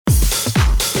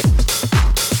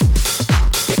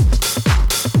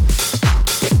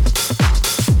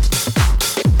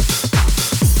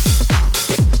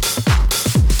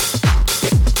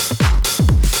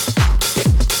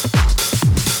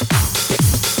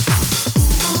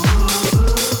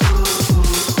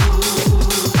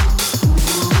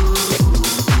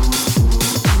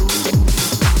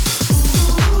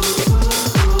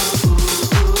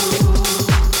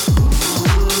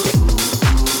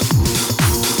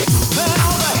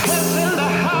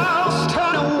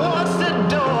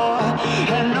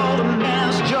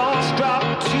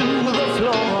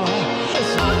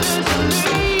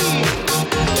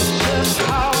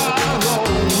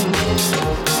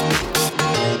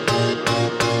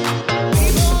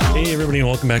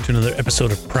welcome back to another episode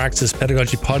of Praxis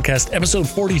Pedagogy Podcast, episode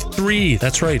 43.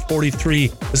 That's right, 43.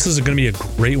 This is going to be a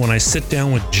great one. I sit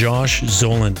down with Josh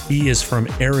Zolin. He is from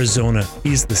Arizona.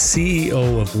 He's the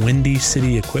CEO of Windy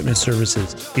City Equipment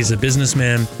Services. He's a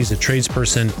businessman. He's a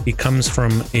tradesperson. He comes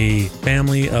from a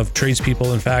family of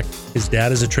tradespeople. In fact, his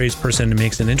dad is a tradesperson and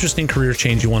makes an interesting career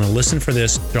change. You want to listen for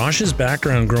this. Josh's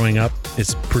background growing up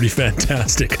is pretty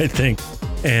fantastic, I think.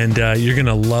 And you're going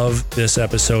to love this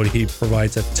episode. He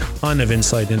provides a ton of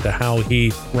insight into how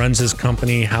he runs his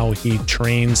company, how he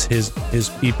trains his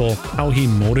people, how he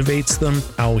motivates them,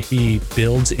 how he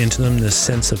builds into them this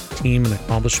sense of team and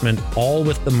accomplishment, all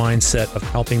with the mindset of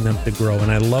helping them to grow.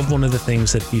 And I love one of the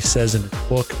things that he says in his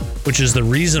book, which is the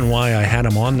reason why I had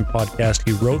him on the podcast.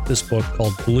 He wrote this book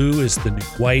called Blue is the New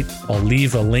White. I'll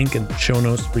leave a link in the show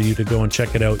notes for you to go and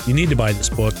check it out. You need to buy this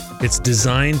book. It's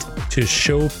designed to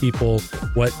show people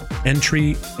what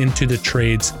entry into the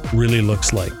trades really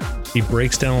looks like. He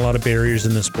breaks down a lot of barriers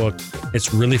in this book.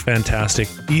 It's really fantastic.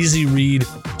 Easy read,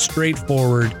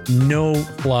 straightforward, no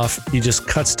fluff. He just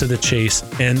cuts to the chase.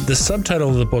 And the subtitle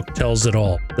of the book tells it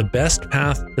all. The best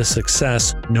path to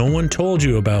success no one told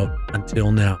you about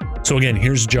until now. So again,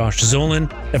 here's Josh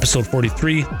Zolin, episode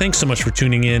 43. Thanks so much for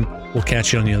tuning in. We'll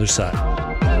catch you on the other side.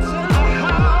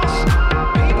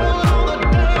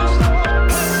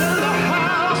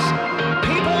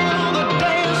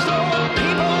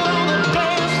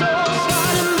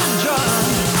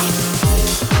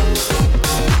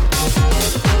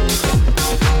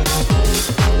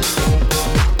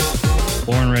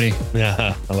 Ready?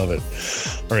 Yeah, I love it.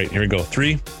 All right, here we go.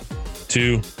 3,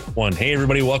 2, 1. Hey,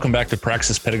 everybody. Welcome back to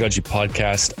Praxis Pedagogy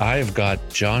Podcast. I've got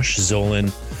Josh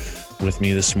Zolin with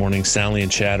me this morning. Sally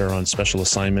and Chad are on special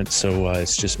assignment, so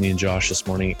it's just me and Josh this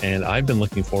morning. And I've been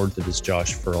looking forward to this,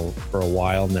 Josh, for a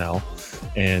while now.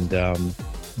 And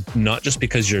not just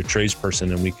because you're a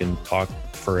tradesperson and we can talk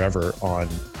forever on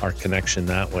our connection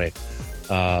that way,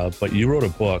 but you wrote a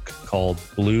book called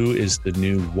Blue is the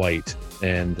New White.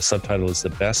 And the subtitle is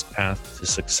The Best Path to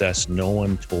Success No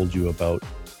One Told You About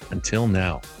Until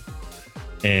Now.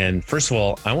 And first of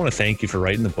all, I want to thank you for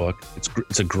writing the book.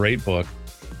 It's a great book.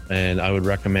 And I would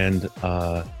recommend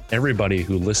everybody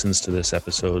who listens to this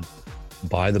episode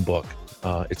buy the book.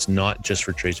 It's not just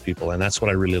for tradespeople. And that's what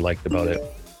I really liked about it.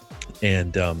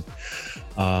 And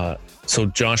so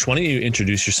Josh, why don't you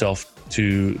introduce yourself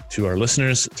to our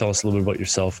listeners? Tell us a little bit about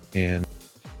yourself. And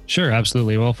Sure,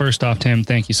 absolutely. Well, first off, Tim,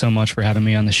 thank you so much for having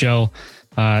me on the show.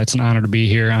 It's an honor to be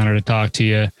here, honor to talk to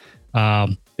you.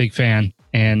 Big fan,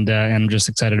 and I'm just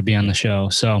excited to be on the show.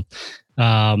 So,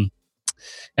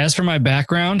 as for my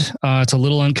background, it's a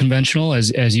little unconventional,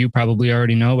 as you probably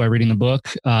already know by reading the book.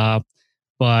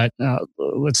 But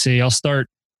let's see, I'll start.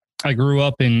 I grew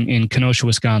up in Kenosha,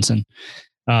 Wisconsin,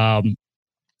 on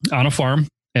a farm,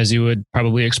 as you would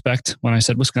probably expect when I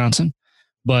said Wisconsin.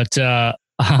 But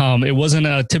it wasn't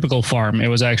a typical farm. It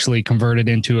was actually converted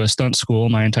into a stunt school.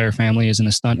 My entire family is in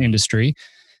the stunt industry.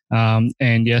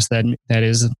 And yes, that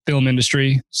is the film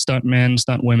industry, stunt men,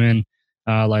 stunt women,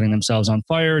 lighting themselves on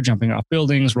fire, jumping off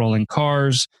buildings, rolling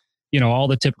cars, all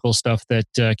the typical stuff that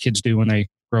kids do when they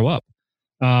grow up.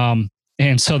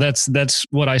 And so that's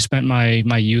what I spent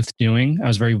my youth doing. I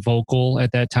was very vocal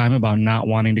at that time about not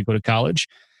wanting to go to college,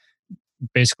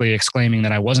 basically exclaiming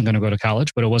that I wasn't going to go to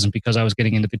college, but it wasn't because I was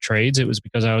getting into the trades. It was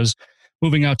because I was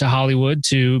moving out to Hollywood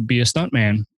to be a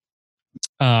stuntman.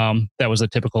 That was a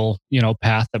typical,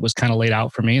 path that was kind of laid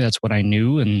out for me. That's what I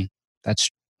knew. And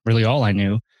that's really all I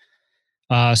knew.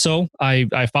 So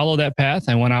I followed that path.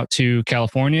 I went out to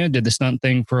California, did the stunt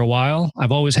thing for a while.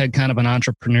 I've always had kind of an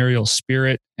entrepreneurial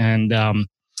spirit. And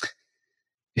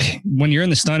when you're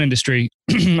in the stunt industry,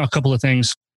 a couple of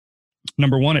things.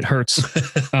 Number one, it hurts.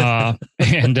 And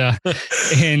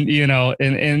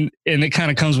it kind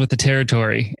of comes with the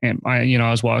territory. And I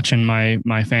was watching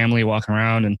my family walking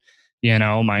around, and,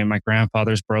 my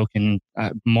grandfather's broken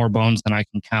more bones than I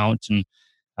can count. And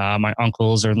my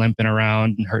uncles are limping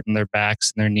around and hurting their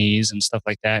backs and their knees and stuff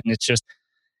like that. And it's just,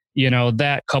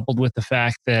 that coupled with the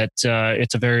fact that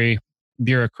it's a very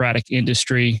bureaucratic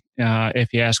industry.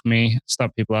 If you ask me,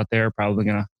 stunt people out there are probably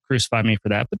going to crucify me for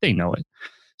that, but they know it.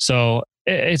 So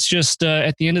it's just,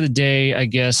 at the end of the day, I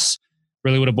guess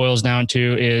really what it boils down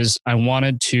to is I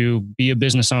wanted to be a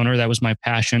business owner. That was my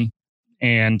passion.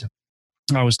 And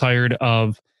I was tired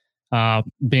of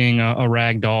being a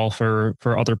rag doll for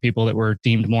other people that were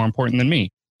deemed more important than me.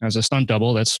 As a stunt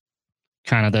double, that's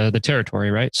kind of the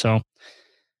territory, right? So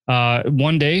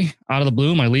one day, out of the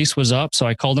blue, my lease was up. So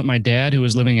I called up my dad, who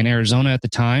was living in Arizona at the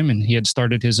time, and he had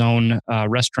started his own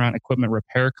restaurant equipment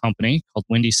repair company called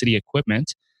Windy City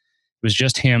Equipment. It was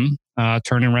just him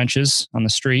turning wrenches on the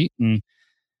street. And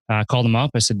I called him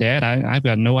up. I said, Dad, I've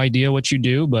got no idea what you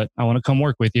do, but I want to come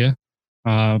work with you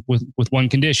with one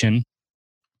condition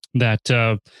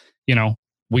that, you know,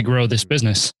 we grow this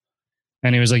business.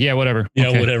 And he was like, yeah, whatever. Yeah,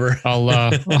 Okay. whatever.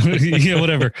 Yeah,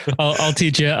 whatever. I'll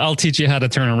teach you. I'll teach you how to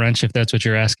turn a wrench if that's what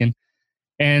you're asking.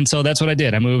 And so that's what I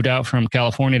did. I moved out from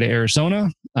California to Arizona,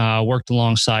 worked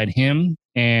alongside him,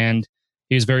 and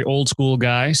he's a very old school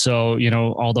guy. So, you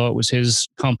know, although it was his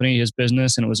company, his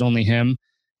business, and it was only him,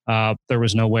 there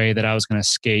was no way that I was going to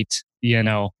skate, you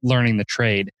know, learning the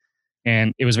trade.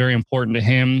 And it was very important to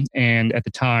him. And at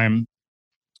the time,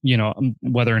 you know,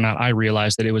 whether or not I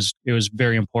realized that it was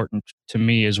very important to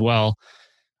me as well.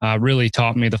 Really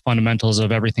taught me the fundamentals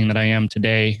of everything that I am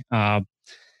today.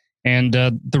 And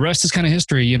the rest is kind of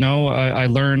history. You know, I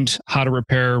learned how to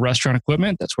repair restaurant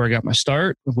equipment. That's where I got my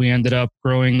start. We ended up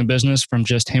growing the business from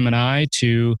just him and I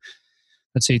to,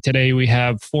 let's see, today we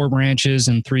have 4 branches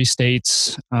in 3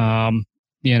 states.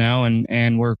 You know,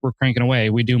 and we're cranking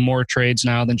away. We do more trades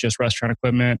now than just restaurant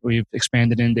equipment. We've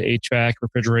expanded into HVAC,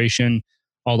 refrigeration,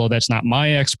 although that's not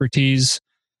my expertise.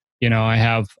 You know, I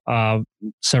have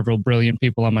several brilliant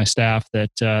people on my staff that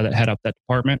head up that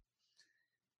department.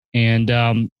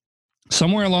 And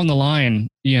somewhere along the line,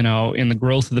 you know, in the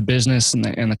growth of the business and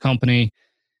the company,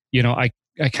 you know, I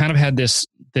kind of had this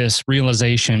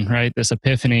realization, right? This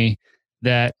epiphany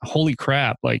that holy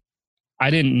crap, like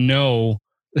I didn't know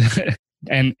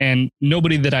and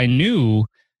nobody that I knew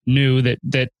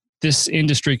that this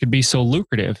industry could be so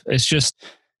lucrative. It's just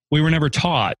we were never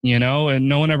taught, you know, and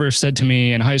no one ever said to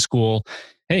me in high school,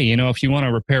 "Hey, you know, if you want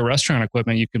to repair restaurant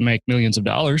equipment, you could make millions of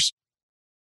dollars."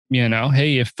 You know,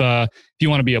 hey, if you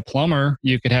want to be a plumber,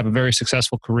 you could have a very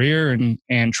successful career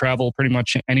and travel pretty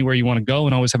much anywhere you want to go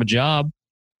and always have a job.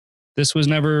 This was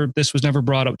never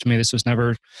brought up to me. This was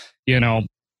never, you know,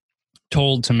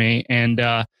 told to me. And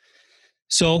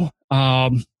so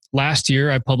last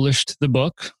year, I published the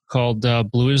book called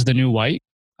Blue is the New White,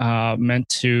 meant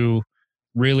to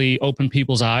really open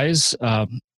people's eyes.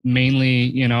 Mainly,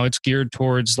 you know, it's geared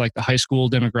towards like the high school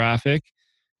demographic,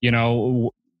 you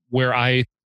know, where I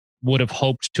would have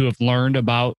hoped to have learned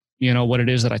about, you know, what it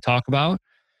is that I talk about.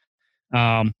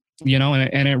 Um, you know,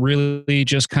 and it really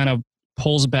just kind of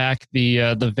pulls back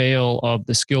the veil of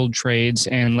the skilled trades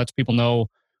and lets people know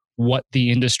what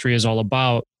the industry is all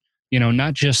about. You know,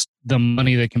 not just the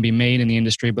money that can be made in the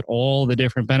industry, but all the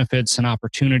different benefits and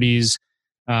opportunities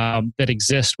that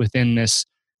exist within this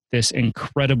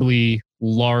incredibly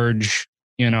large,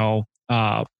 you know,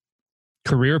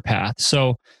 career path.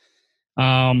 So,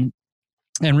 um,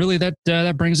 and really,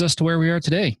 that brings us to where we are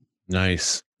today.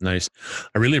 Nice. I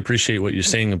really appreciate what you're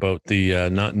saying about the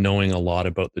not knowing a lot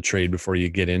about the trade before you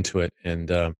get into it, and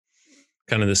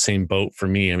kind of the same boat for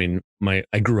me. I mean,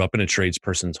 I grew up in a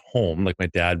tradesperson's home. Like my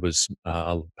dad was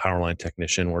a power line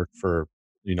technician, worked for,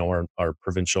 you know, our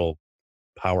provincial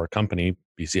power company,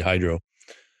 BC Hydro,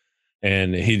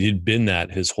 and he'd been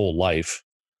that his whole life.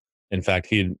 In fact,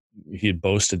 he had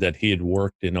boasted that he had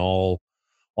worked in all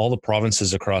the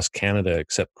provinces across Canada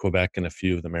except Quebec and a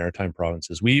few of the maritime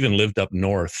provinces. We even lived up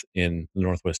north in the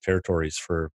Northwest Territories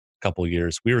for a couple of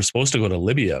years. We were supposed to go to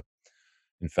Libya,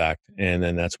 in fact, and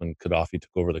then that's when Gaddafi took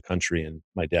over the country. And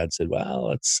my dad said, "Well,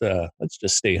 let's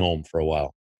just stay home for a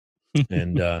while."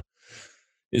 And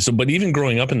so, but even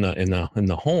growing up in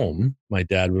the home, my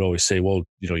dad would always say, "Well,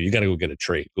 you know, you got to go get a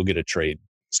trade. Go get a trade.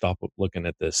 Stop looking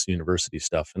at this university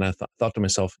stuff." And I thought to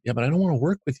myself, "Yeah, but I don't want to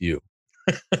work with you."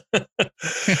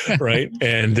 Right.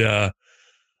 And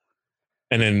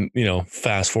then, you know,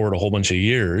 fast forward a whole bunch of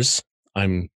years,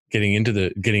 I'm getting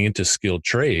into skilled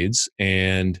trades.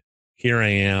 And here I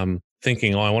am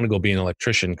thinking, oh, I want to go be an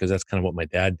electrician because that's kind of what my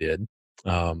dad did.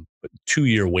 But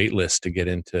 2-year wait list to get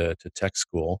into tech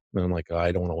school. And I'm like, oh,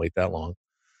 I don't want to wait that long.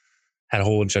 Had a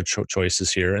whole bunch of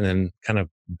choices here, and then kind of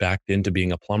backed into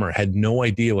being a plumber. Had no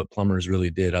idea what plumbers really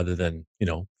did other than, you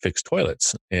know, fix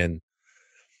toilets. And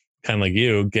kind of like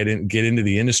you, get into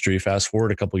the industry, fast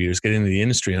forward a couple of years, get into the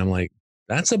industry. And I'm like,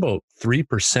 that's about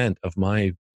 3% of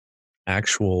my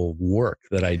actual work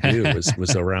that I do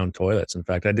was around toilets. In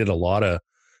fact, I did a lot of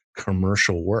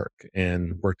commercial work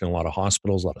and worked in a lot of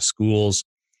hospitals, a lot of schools,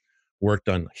 worked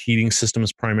on heating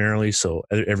systems primarily. So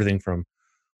everything from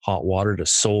hot water to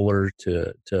solar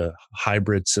to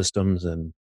hybrid systems,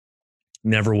 and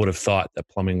never would have thought that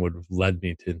plumbing would have led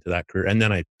me into that career. And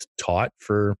then I taught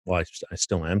for, well, I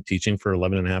still am teaching for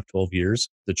 11 and a half, 12 years,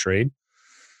 the trade,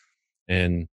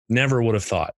 and never would have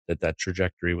thought that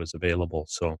trajectory was available.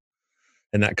 So,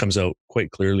 and that comes out quite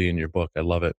clearly in your book. I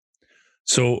love it.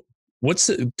 So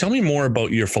Tell me more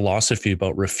about your philosophy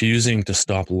about refusing to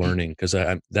stop learning. Cause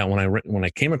when I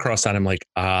came across that, I'm like,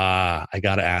 I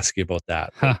got to ask you about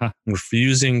that. Like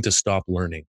refusing to stop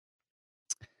learning.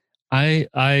 I'm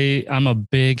a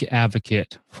big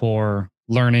advocate for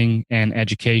learning and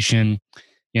education,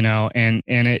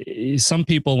 some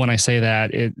people, when I say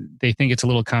that, they think it's a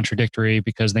little contradictory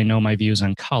because they know my views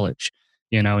on college,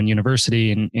 and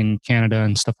university in Canada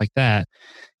and stuff like that,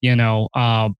 you know.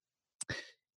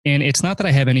 And it's not that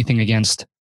I have anything against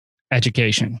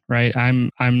education, right?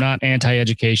 I'm not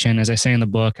anti-education. As I say in the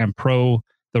book, I'm pro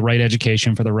the right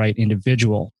education for the right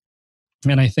individual.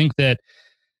 And I think that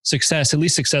success, at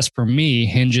least success for me,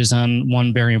 hinges on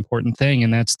one very important thing,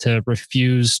 and that's to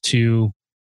refuse to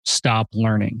stop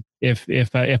learning. If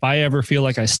I ever feel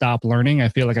like I stop learning, I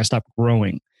feel like I stop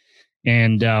growing.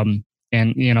 And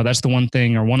that's the one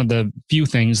thing, or one of the few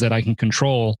things that I can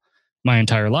control my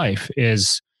entire life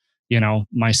is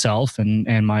myself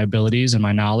and my abilities and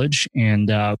my knowledge.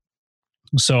 And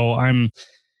so I'm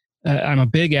a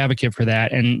big advocate for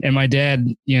that. And my dad,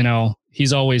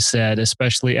 he's always said,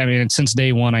 especially, I mean, since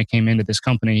day one I came into this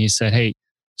company, he said, "Hey,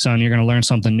 son, you're going to learn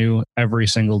something new every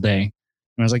single day."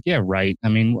 And I was like, "Yeah, right. I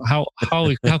mean, how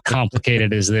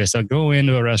complicated is this? I go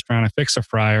into a restaurant, I fix a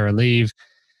fryer, I leave."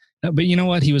 But you know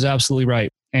what? He was absolutely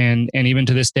right. And even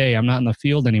to this day, I'm not in the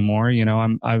field anymore.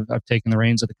 I've taken the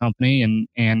reins of the company,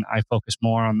 and I focus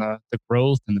more on the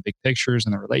growth and the big pictures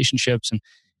and the relationships. And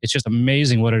it's just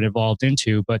amazing what it evolved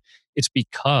into. But it's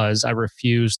because I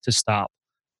refuse to stop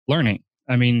learning.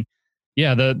 I mean,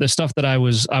 yeah, the stuff that I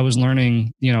was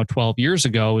learning, 12 years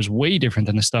ago is way different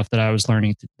than the stuff that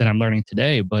that I'm learning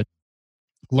today. But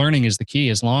learning is the key.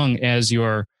 As long as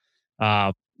you're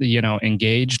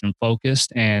engaged and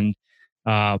focused and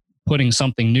putting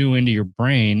something new into your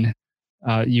brain,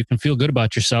 you can feel good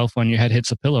about yourself when your head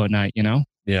hits a pillow at night.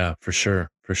 Yeah, for sure.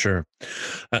 For sure.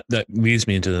 That leads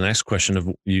me into the next question of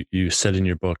you said in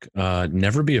your book,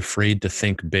 never be afraid to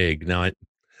think big. Now,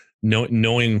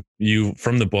 knowing you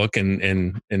from the book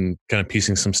and kind of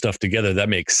piecing some stuff together, that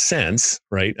makes sense,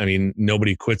 right? I mean,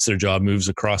 nobody quits their job, moves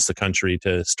across the country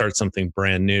to start something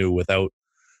brand new without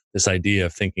this idea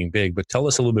of thinking big. But tell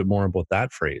us a little bit more about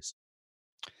that phrase.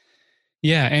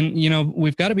 Yeah, and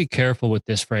we've got to be careful with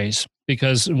this phrase,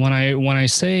 because when I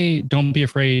say don't be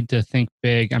afraid to think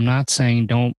big, I'm not saying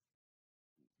don't.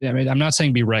 I mean, I'm not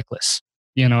saying be reckless.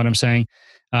 You know what I'm saying?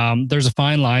 There's a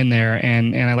fine line there,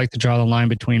 and I like to draw the line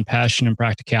between passion and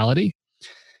practicality.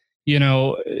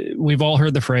 We've all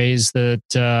heard the phrase that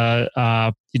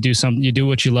you do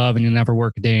what you love, and you never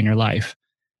work a day in your life.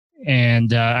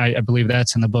 And I believe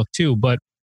that's in the book too. But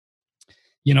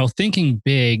thinking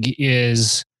big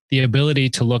is the ability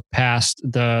to look past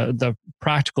the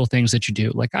practical things that you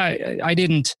do. Like I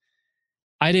didn't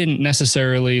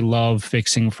necessarily love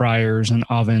fixing fryers and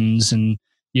ovens and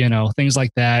things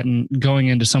like that, and going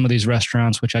into some of these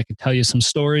restaurants, which I could tell you some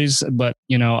stories, but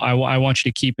I want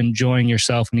you to keep enjoying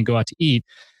yourself when you go out to eat.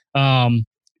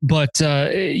 But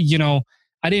I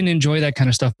didn't enjoy that kind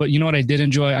of stuff. But you know what I did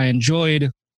enjoy? I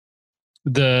enjoyed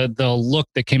the look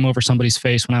that came over somebody's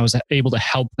face when I was able to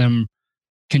help them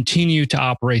continue to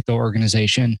operate the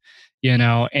organization.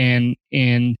 And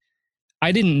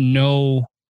I didn't know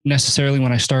necessarily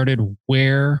when I started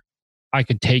where I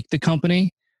could take the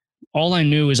company. All I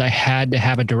knew is I had to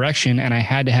have a direction, and I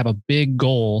had to have a big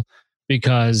goal,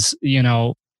 because it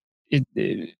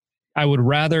I would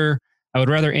rather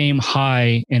aim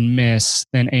high and miss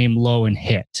than aim low and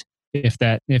hit, if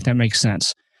that makes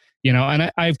sense.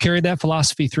 And I've carried that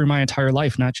philosophy through my entire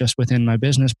life, not just within my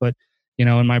business, but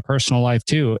in my personal life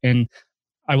too. And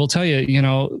I will tell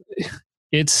you,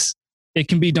 it's it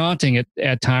can be daunting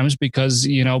at times, because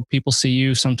people see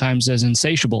you sometimes as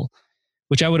insatiable,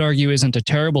 which I would argue isn't a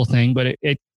terrible thing, but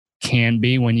it can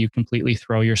be when you completely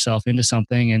throw yourself into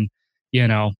something and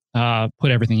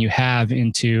put everything you have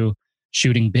into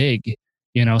shooting big.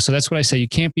 So that's what I say. You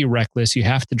can't be reckless. You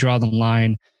have to draw the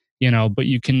line. But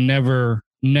you can never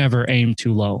aim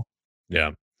too low.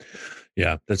 Yeah.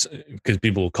 Yeah. That's because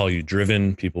people will call you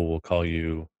driven. People will call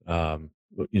you,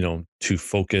 too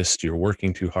focused. You're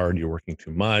working too hard. You're working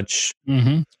too much.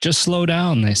 Just slow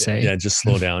down, they say. Yeah. Just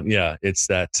slow down. Yeah. It's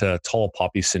that tall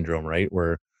poppy syndrome, right?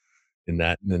 Where in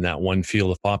that one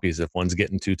field of poppies, if one's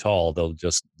getting too tall, they'll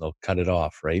cut it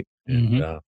off. Right.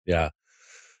 And, yeah.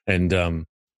 And,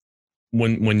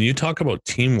 when you talk about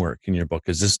teamwork in your book,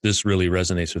 because this really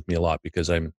resonates with me a lot, because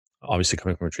I'm obviously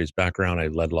coming from a trades background. I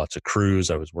led lots of crews.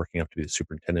 I was working up to be the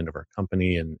superintendent of our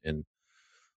company and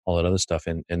all that other stuff.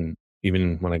 And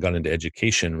even when I got into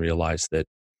education, realized that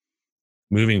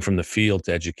moving from the field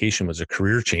to education was a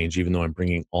career change, even though I'm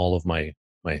bringing all of my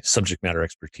my subject matter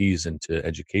expertise into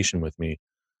education with me,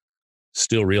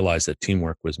 still realized that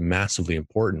teamwork was massively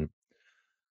important.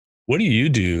 What do you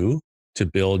do to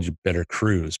build better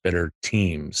crews, better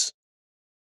teams?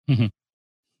 Mhm.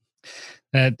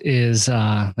 That is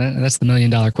that's the $1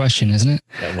 million question, isn't it?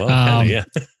 Yeah, well, kind of, yeah.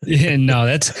 Yeah, no,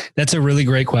 that's a really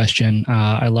great question.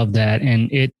 I love that,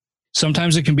 and it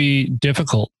sometimes it can be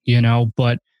difficult,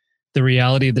 but the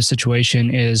reality of the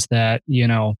situation is that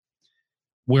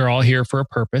we're all here for a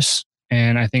purpose.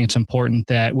 And I think it's important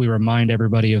that we remind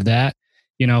everybody of that.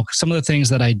 Some of the things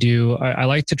that I do, I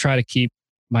like to try to keep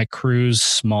my crews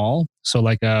small. So,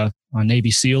 like a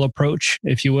Navy SEAL approach,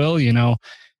 if you will,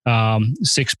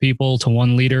 6 people to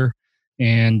one leader.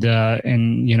 And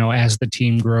as the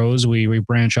team grows, we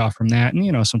branch off from that.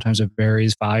 And, sometimes it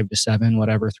varies 5 to 7,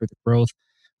 whatever, through the growth.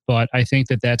 But I think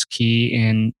that that's key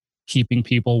in keeping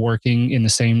people working in the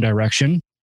same direction,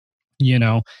 you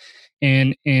know,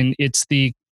 and it's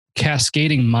the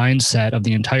cascading mindset of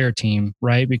the entire team,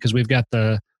 right? Because we've got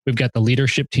the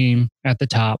leadership team at the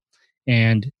top,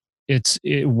 and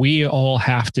we all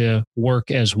have to work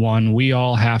as one. We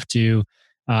all have to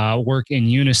work in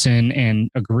unison and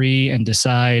agree and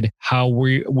decide how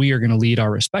we are going to lead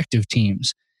our respective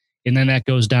teams. And then that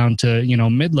goes down to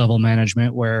mid-level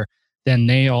management, where then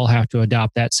they all have to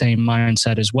adopt that same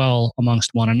mindset as well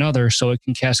amongst one another, so it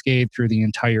can cascade through the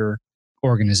entire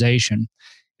organization.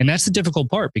 And that's the difficult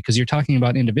part, because you're talking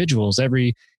about individuals.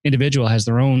 Every individual has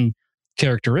their own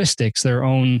characteristics, their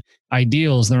own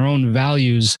ideals, their own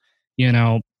values, you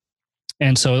know.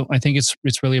 And so I think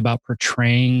it's really about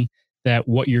portraying that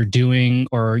what you're doing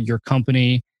or your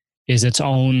company is its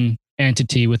own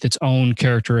entity with its own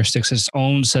characteristics, its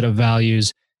own set of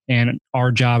values. And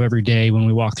our job every day when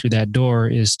we walk through that door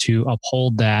is to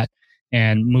uphold that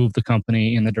and move the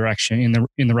company in the direction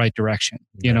in the right direction.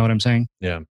 You Okay. know what I'm saying?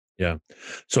 Yeah. Yeah.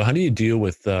 So how do you deal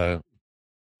with how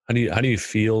do you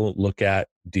feel, look at,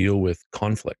 deal with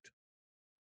conflict?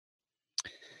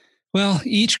 Well,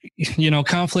 each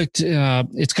conflict,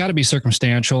 it's got to be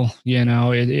circumstantial.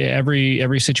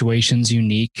 Every situation's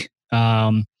unique.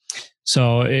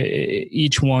 So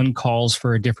each one calls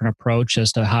for a different approach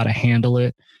as to how to handle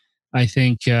it. I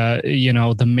think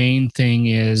the main thing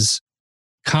is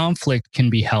conflict can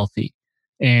be healthy,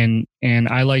 and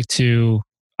I like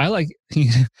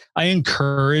I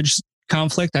encourage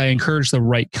conflict. I encourage the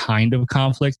right kind of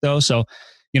conflict, though. So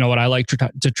what I like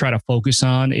to try to focus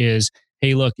on is,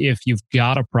 hey, look, if you've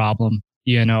got a problem,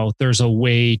 there's a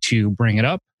way to bring it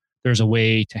up, there's a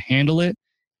way to handle it,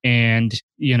 and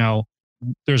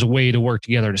there's a way to work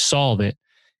together to solve it.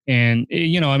 And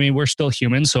I mean, we're still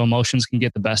human, so emotions can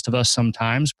get the best of us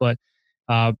sometimes, but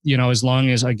as long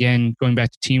as, again, going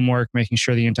back to teamwork, making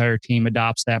sure the entire team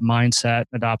adopts that mindset,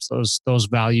 adopts those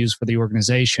values for the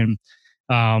organization.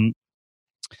 Um,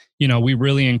 we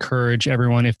really encourage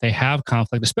everyone, if they have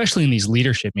conflict, especially in these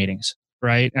leadership meetings,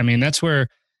 right? I mean, that's where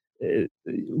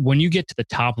when you get to the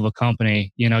top of a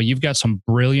company, you've got some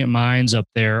brilliant minds up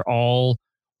there, all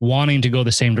wanting to go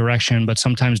the same direction, but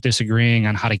sometimes disagreeing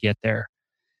on how to get there.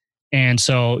 And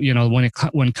so,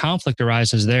 when conflict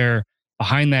arises there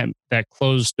behind that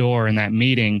closed door in that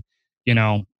meeting,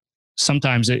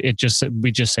 sometimes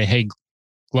we just say, "Hey,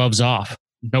 gloves off.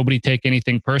 Nobody take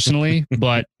anything personally,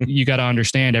 but you got to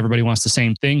understand everybody wants the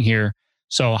same thing here.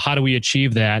 So how do we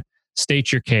achieve that?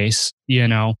 State your case,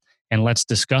 and let's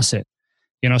discuss it."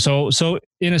 So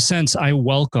in a sense, I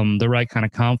welcome the right kind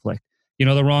of conflict.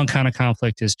 The wrong kind of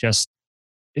conflict is just,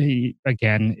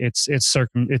 again, it's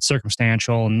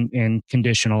circumstantial and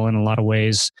conditional in a lot of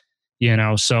ways.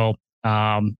 So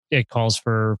it calls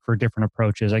for different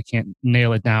approaches. I can't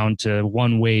nail it down to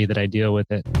one way that I deal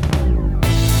with it.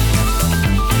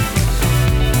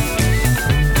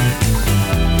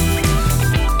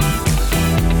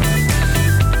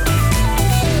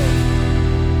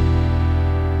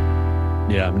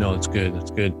 Yeah, no, it's good. It's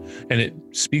good, and it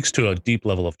speaks to a deep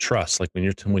level of trust. Like when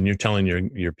you're telling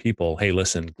your people, "Hey,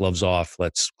 listen, gloves off.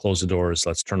 Let's close the doors.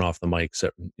 Let's turn off the mics.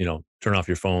 Turn off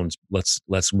your phones.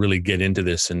 Let's really get into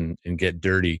this and get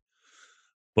dirty."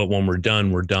 But when we're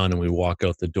done, and we walk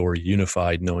out the door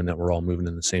unified, knowing that we're all moving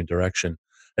in the same direction.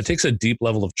 It takes a deep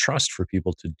level of trust for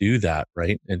people to do that,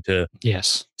 right? And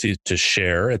Yes. to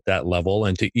share at that level,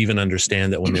 and to even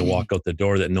understand that when they walk out the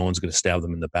door, that no one's going to stab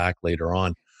them in the back later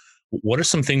on. What are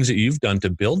some things that you've done to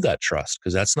build that trust?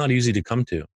 Because that's not easy to come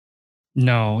to.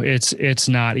 No, it's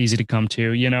not easy to come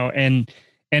to, and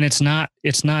it's not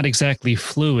exactly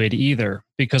fluid either,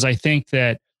 because I think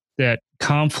that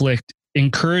conflict,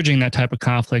 encouraging that type of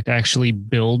conflict, actually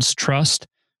builds trust.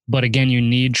 But again, you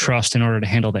need trust in order to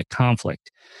handle that conflict.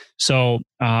 So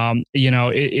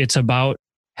it's about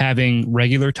having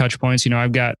regular touch points.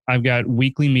 I've got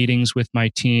weekly meetings with my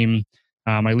team,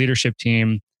 my leadership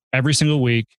team, every single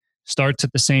week. Starts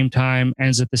at the same time,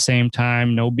 ends at the same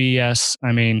time. No BS.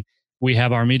 I mean, we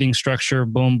have our meeting structure.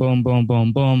 Boom, boom, boom,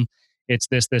 boom, boom. It's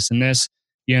this, this, and this.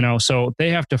 So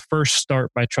they have to first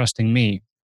start by trusting me,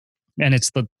 and it's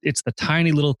the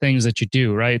tiny little things that you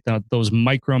do, right? Those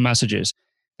micro messages.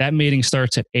 That meeting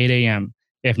starts at 8 a.m.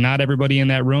 If not everybody in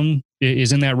that room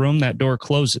is in that room, that door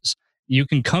closes. You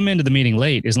can come into the meeting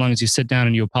late as long as you sit down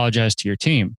and you apologize to your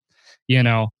team,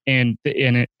 and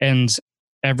it ends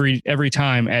every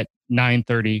time at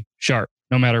 9:30 sharp,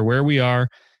 no matter where we are,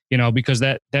 because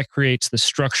that creates the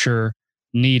structure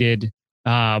needed,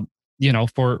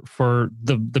 for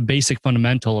the basic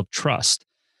fundamental of trust.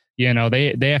 They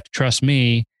have to trust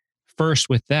me first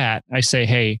with that. I say,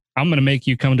 hey, I'm going to make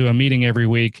you come to a meeting every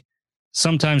week.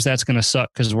 Sometimes that's going to suck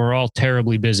because we're all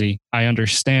terribly busy. I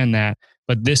understand that,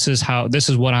 but this is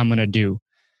what I'm going to do.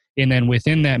 And then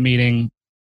within that meeting,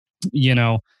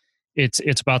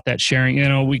 it's about that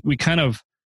sharing. We kind of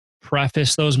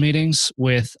preface those meetings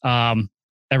with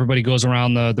everybody goes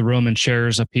around the room and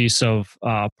shares a piece of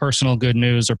personal good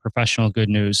news or professional good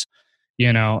news,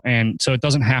 and so it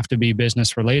doesn't have to be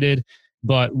business related,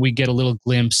 but we get a little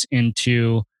glimpse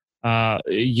into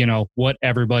what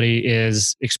everybody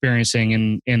is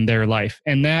experiencing in their life,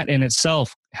 and that in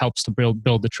itself helps to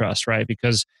build the trust, right?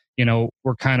 Because we're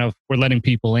letting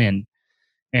people in,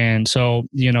 and so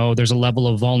there's a level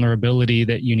of vulnerability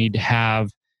that you need to have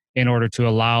in order to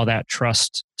allow that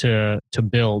trust to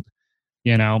build,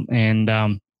 and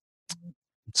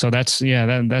so that's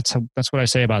what I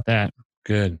say about that.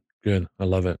 Good. I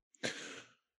love it.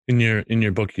 In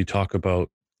your book, you talk about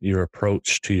your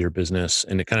approach to your business,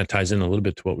 and it kind of ties in a little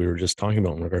bit to what we were just talking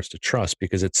about in regards to trust,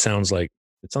 because it sounds like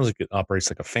it operates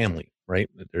like a family, right?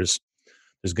 There's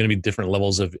going to be different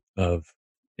levels of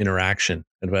interaction,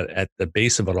 but at the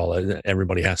base of it all,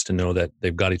 everybody has to know that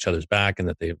they've got each other's back and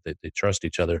that they trust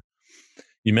each other.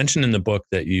 You mentioned in the book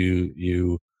that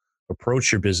you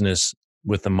approach your business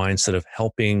with the mindset of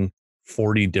helping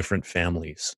 40 different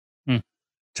families. Hmm.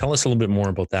 Tell us a little bit more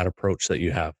about that approach that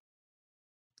you have.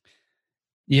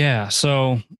 Yeah.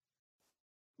 So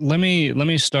let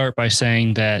me start by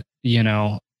saying that,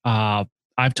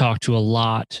 I've talked to a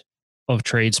lot of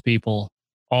tradespeople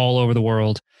all over the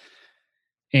world.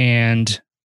 And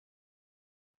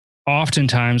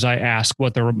oftentimes I ask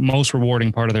what the most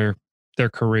rewarding part of their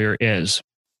career is.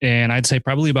 And I'd say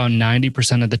probably about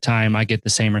 90% of the time I get the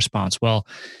same response. Well,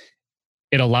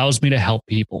 it allows me to help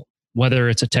people, whether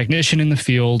it's a technician in the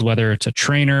field, whether it's a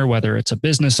trainer, whether it's a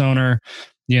business owner,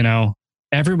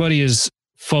 everybody is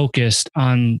focused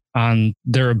on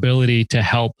their ability to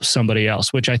help somebody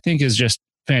else, which I think is just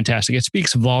fantastic. It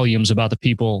speaks volumes about the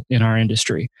people in our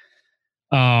industry.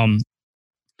 And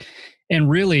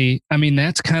really, I mean,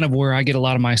 that's kind of where I get a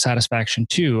lot of my satisfaction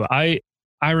too.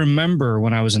 I remember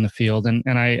when I was in the field, and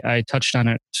I touched on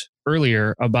it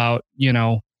earlier about,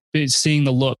 seeing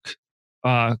the look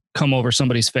come over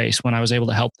somebody's face when I was able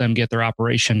to help them get their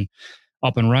operation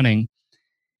up and running.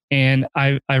 And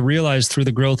I realized through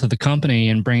the growth of the company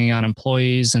and bringing on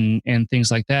employees and things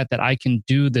like that, that I can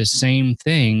do the same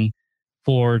thing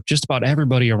for just about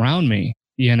everybody around me.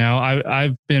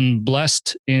 I've been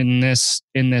blessed in this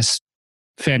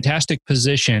fantastic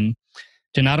position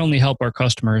to not only help our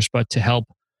customers, but to help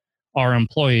our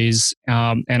employees,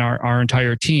 and our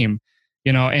entire team,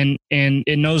 and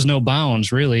it knows no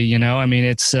bounds really. I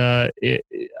mean,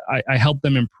 I help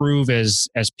them improve as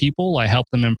people. I help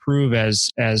them improve as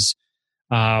in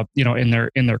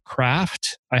their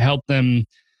craft. I help them,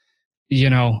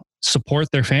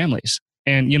 support their families.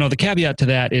 And, the caveat to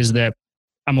that is that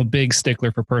I'm a big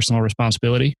stickler for personal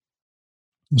responsibility.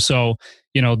 So,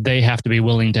 they have to be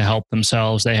willing to help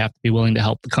themselves. They have to be willing to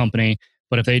help the company.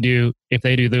 But if they do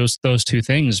those two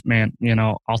things, man,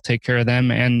 I'll take care of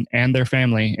them and their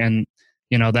family. And,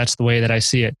 that's the way that I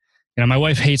see it. My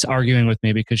wife hates arguing with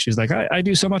me because she's like, I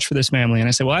do so much for this family. And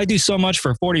I say, well, I do so much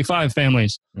for 45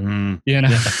 families, but,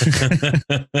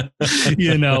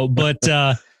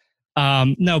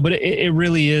 no, but it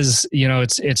really is,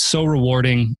 it's so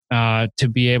rewarding, to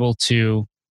be able to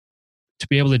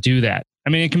do that. I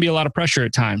mean, it can be a lot of pressure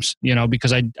at times,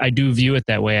 because I do view it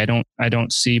that way. I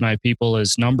don't see my people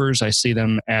as numbers. I see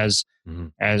them as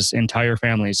entire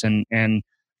families. And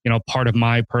part of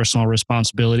my personal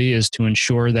responsibility is to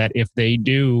ensure that if they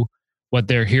do what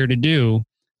they're here to do,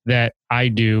 that I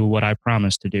do what I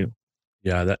promise to do.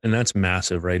 Yeah, that's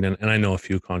massive, right? And I know a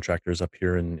few contractors up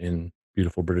here in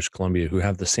beautiful British Columbia who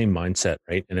have the same mindset,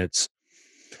 right? And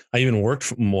I even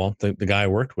the guy I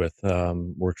worked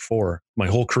for my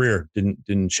whole career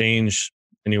didn't change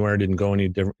anywhere, didn't go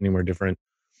anywhere different.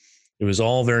 It was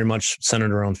all very much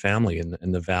centered around family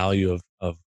and the value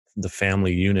of the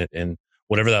family unit and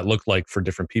whatever that looked like for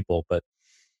different people. But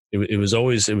it was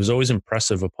always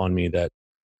impressive upon me that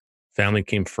family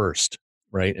came first,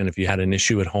 right? And if you had an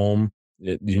issue at home,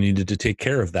 you needed to take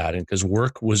care of that, and because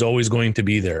work was always going to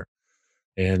be there.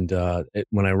 And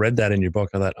when I read that in your book,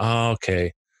 I thought, oh,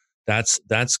 okay, that's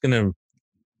gonna,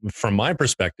 from my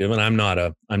perspective, and I'm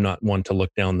not one to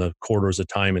look down the corridors of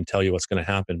time and tell you what's going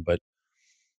to happen, but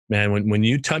man, when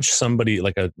you touch somebody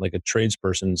like a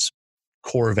tradesperson's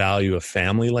core value of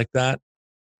family like that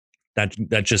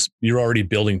just, you're already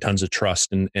building tons of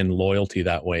trust and loyalty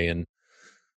that way. And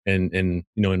in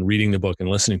reading the book and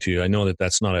listening to you, I know that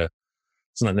it's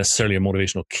not necessarily a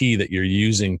motivational key that you're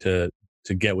using to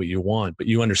get what you want, but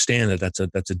you understand that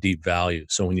that's a deep value.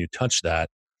 So when you touch that,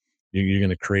 you're going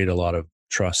to create a lot of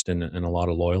trust and a lot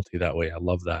of loyalty that way. I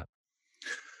love that.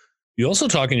 You also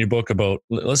talk in your book about,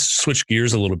 let's switch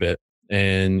gears a little bit.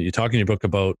 And you talk in your book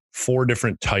about 4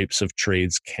 different types of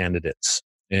trades candidates.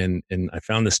 And I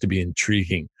found this to be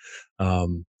intriguing.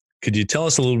 Could you tell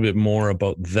us a little bit more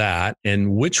about that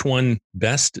and which one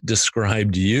best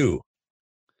described you?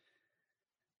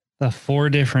 The 4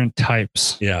 different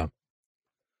types. Yeah.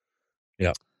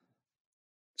 Yeah.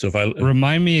 So if I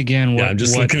remind me again, I'm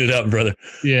just looking it up, brother.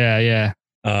 Yeah.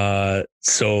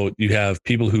 So you have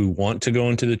people who want to go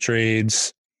into the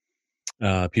trades,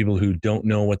 people who don't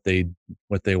know what they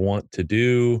want to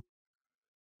do,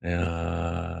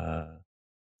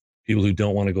 people who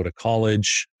don't want to go to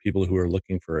college, people who are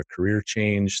looking for a career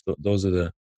change. Those are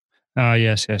the.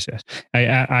 Yes. I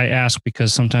ask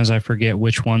because sometimes I forget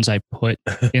which ones I put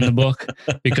in the book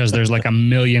because there's like 1.5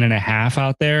 million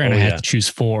out there, and I had to choose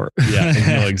 4. Yeah,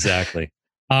 no, exactly.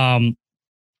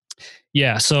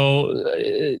 Yeah. So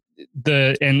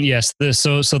the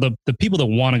people that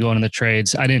want to go into the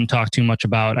trades, I didn't talk too much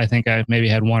about. I think I maybe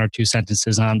had 1 or 2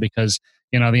 sentences on because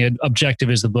the objective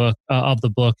is the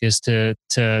book is to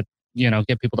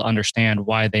get people to understand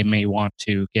why they may want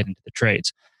to get into the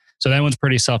trades. So that one's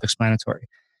pretty self-explanatory.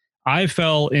 I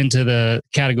fell into the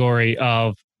category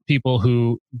of people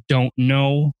who don't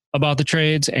know about the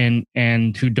trades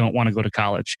and who don't want to go to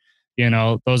college.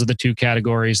 Those are the 2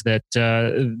 categories that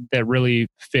really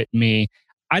fit me.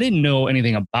 I didn't know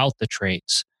anything about the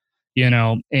trades,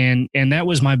 and that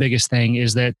was my biggest thing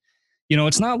is that,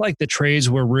 it's not like the trades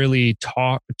were really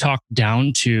talked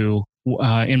down to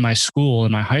in my school,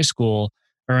 in my high school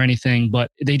or anything,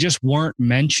 but they just weren't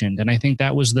mentioned. And I think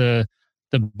that was the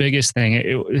biggest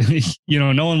thing.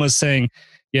 No one was saying,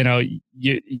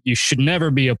 you should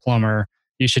never be a plumber.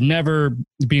 You should never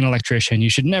be an electrician. You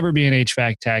should never be an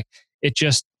HVAC tech. It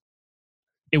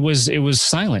was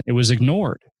silent. It was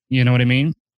ignored. You know what I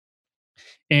mean?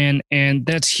 And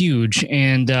that's huge.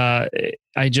 And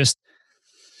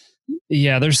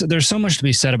there's so much to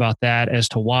be said about that as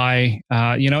to why,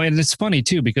 and it's funny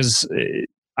too, because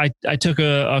I took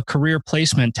a career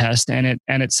placement test and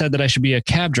it said that I should be a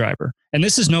cab driver. And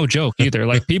this is no joke either.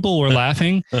 Like, people were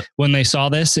laughing when they saw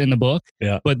this in the book,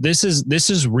 but this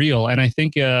is real. And I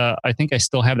think I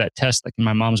still have that test like in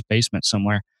my mom's basement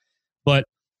somewhere. But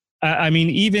I mean,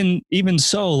 even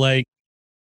so, like,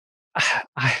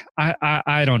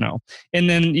 I don't know. And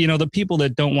then, the people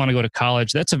that don't want to go to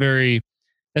college, that's a very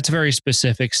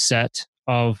specific set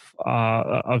of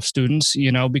students,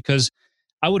 because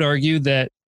I would argue that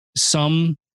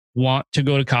some want to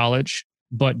go to college,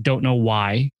 but don't know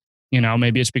why.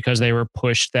 Maybe it's because they were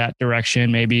pushed that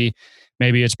direction. Maybe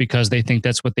it's because they think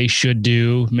that's what they should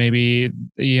do. Maybe,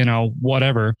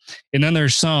 whatever. And then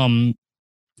there's some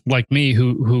like me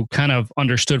who kind of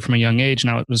understood from a young age.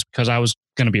 Now, it was because I was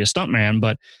going to be a stuntman,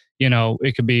 but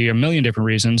it could be a million different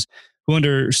reasons, who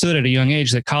understood at a young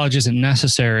age that college isn't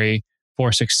necessary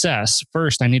for success.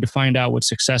 First, I need to find out what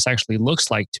success actually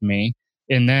looks like to me.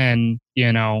 And then,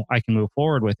 I can move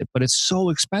forward with it, but it's so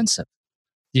expensive,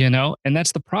 and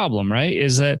that's the problem, right?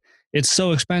 Is that it's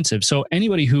so expensive. So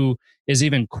anybody who is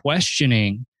even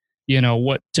questioning,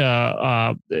 what,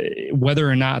 whether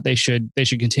or not they should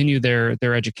continue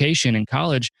their education in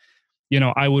college,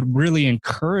 I would really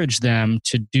encourage them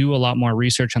to do a lot more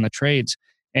research on the trades.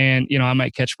 And, I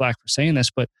might catch flack for saying this,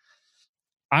 but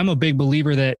I'm a big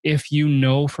believer that if you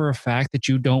know for a fact that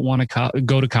you don't want to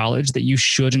go to college, that you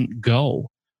shouldn't go,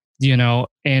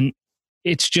 and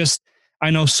it's just, I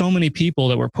know so many people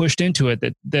that were pushed into it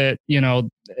that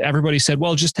everybody said,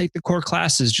 well, just take the core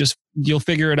classes, just, you'll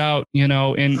figure it out,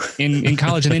 in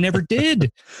college. And they never did,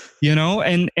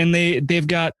 and they've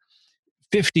got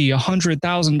 $50,000,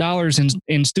 $100,000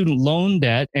 in student loan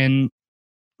debt. And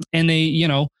they,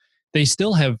 they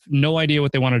still have no idea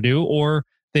what they want to do, or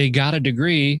they got a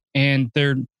degree and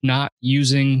they're not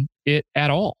using it at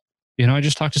all. I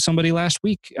just talked to somebody last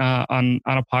week on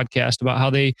a podcast about how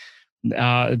they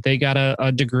got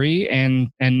a degree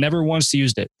and never once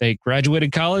used it. They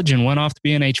graduated college and went off to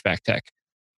be an HVAC tech.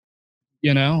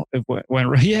 Yeah,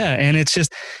 and it's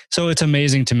just so it's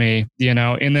amazing to me.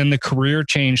 And then the career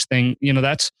change thing.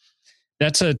 That's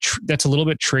a little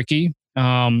bit tricky.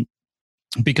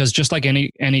 Because just like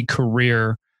any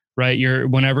career, right?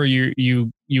 Whenever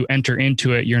you enter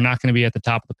into it, you're not going to be at the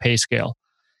top of the pay scale.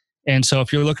 And so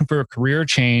if you're looking for a career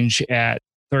change at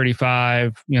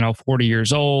 35, 40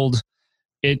 years old,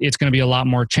 it's going to be a lot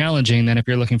more challenging than if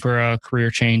you're looking for a career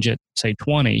change at say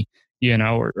 20,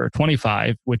 or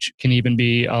 25, which can even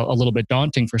be a little bit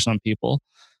daunting for some people.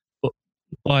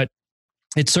 But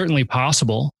it's certainly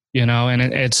possible, and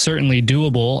it's certainly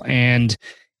doable. And,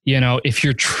 if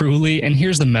you're truly, and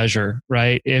here's the measure,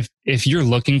 right? If you're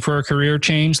looking for a career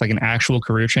change, like an actual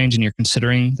career change, and you're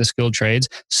considering the skilled trades,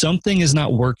 something is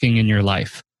not working in your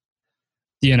life.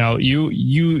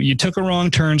 You took a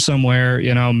wrong turn somewhere,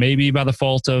 maybe by the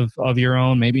fault of your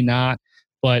own, maybe not,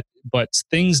 but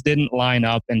things didn't line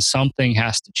up and something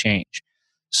has to change.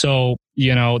 So,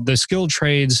 the skilled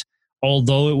trades,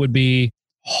 although it would be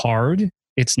hard,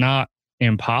 it's not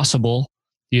impossible,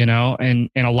 and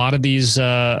a lot of these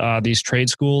trade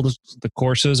schools, the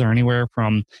courses are anywhere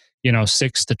from,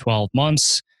 6 to 12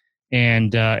 months.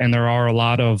 And there are a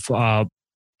lot of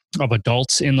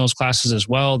adults in those classes as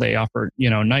well. They offer,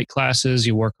 night classes.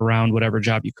 You work around whatever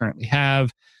job you currently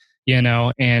have,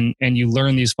 and you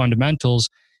learn these fundamentals.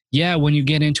 Yeah, when you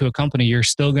get into a company, you're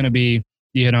still going to be,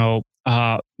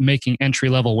 making entry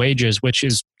level wages, which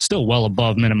is still well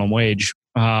above minimum wage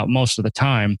most of the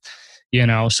time.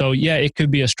 So yeah, it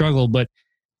could be a struggle, but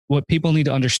what people need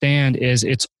to understand is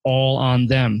it's all on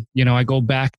them. I go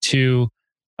back to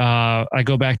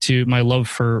my love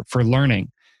for learning.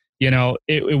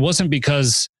 It wasn't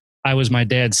because I was my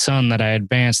dad's son that I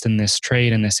advanced in this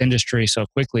trade, in this industry so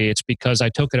quickly. It's because I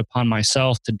took it upon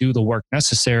myself to do the work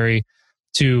necessary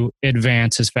to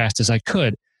advance as fast as I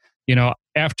could.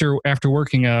 After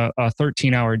working a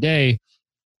 13-hour day,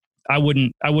 I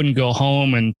wouldn't go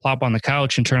home and plop on the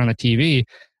couch and turn on the TV.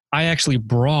 I actually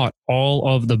brought all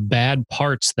of the bad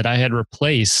parts that I had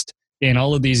replaced in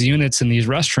all of these units in these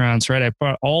restaurants, right? I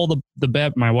brought all the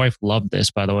bad. My wife loved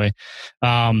this, by the way.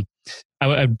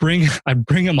 I'd bring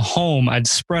them home. I'd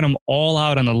spread them all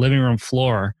out on the living room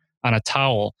floor on a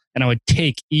towel, and I would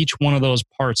take each one of those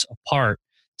parts apart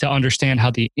to understand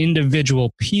how the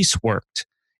individual piece worked,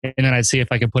 and then I'd see if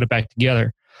I could put it back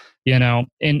together.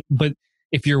 But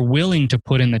if you're willing to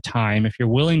put in the time, if you're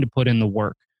willing to put in the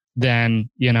work, then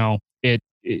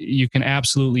you can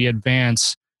absolutely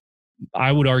advance.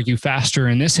 I would argue faster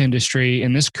in this industry,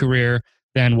 in this career,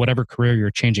 than whatever career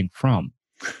you're changing from.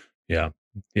 Yeah.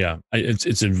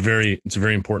 It's a very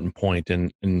important point.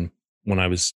 And when I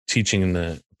was teaching in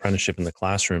the apprenticeship in the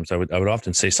classrooms, I would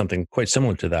often say something quite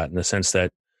similar to that, in the sense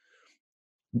that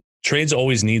trades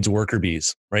always needs worker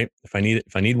bees, right? If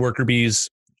I need worker bees,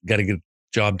 got to get a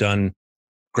job done.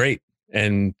 Great.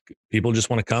 And people just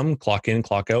want to come, clock in,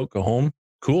 clock out, go home.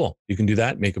 Cool. You can do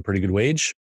that. Make a pretty good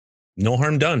wage. No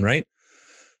harm done, right?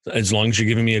 As long as you're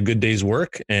giving me a good day's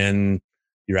work and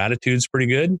your attitude's pretty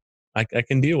good, I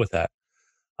can deal with that.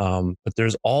 But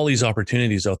there's all these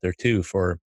opportunities out there too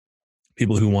for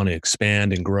people who want to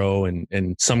expand and grow.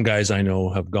 And some guys I know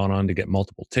have gone on to get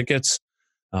multiple tickets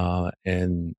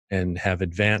and have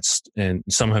advanced, and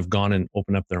some have gone and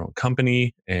opened up their own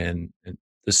company. And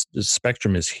this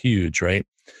spectrum is huge, right?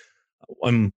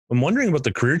 I'm wondering about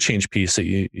the career change piece that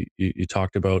you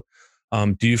talked about.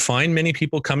 Do you find many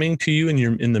people coming to you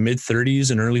in the mid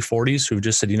 30s and early 40s who've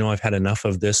just said, I've had enough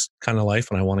of this kind of life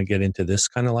and I want to get into this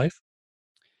kind of life?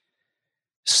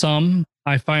 Some.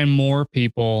 I find more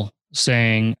people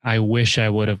saying, I wish I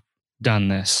would have done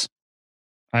this.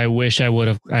 I wish I would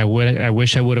have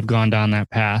gone down that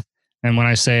path. And when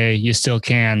I say you still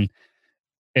can,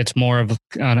 it's more of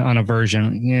an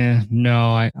aversion. Yeah,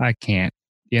 no, I can't.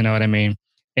 You know what I mean?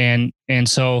 And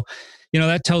so,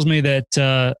 that tells me that,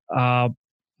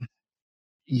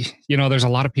 there's a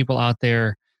lot of people out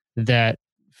there that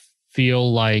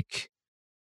feel like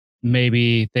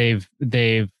maybe they've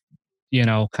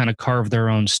kind of carved their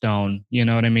own stone. You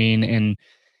know what I mean?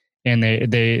 And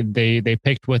they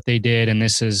picked what they did, and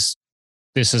this is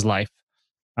life.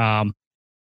 I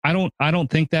don't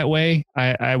think that way.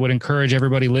 I would encourage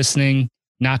everybody listening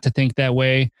not to think that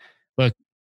way. Look,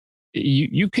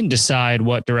 you can decide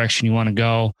what direction you want to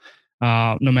go,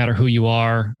 no matter who you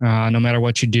are, no matter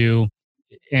what you do.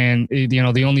 And,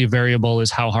 the only variable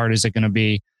is how hard is it going to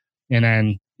be? And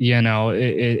then,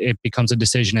 it becomes a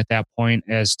decision at that point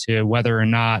as to whether or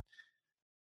not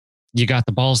you got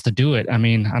the balls to do it. I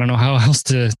mean, I don't know how else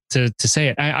to say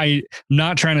it. I'm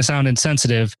not trying to sound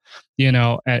insensitive,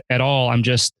 at all. I'm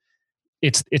just,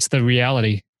 it's the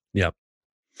reality. Yeah.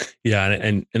 Yeah.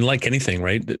 And like anything,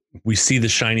 right? We see the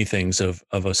shiny things of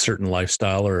a certain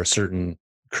lifestyle or a certain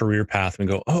career path and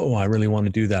go, oh, I really want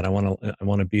to do that. I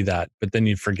want to be that. But then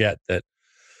you forget that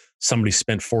somebody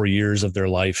spent 4 years of their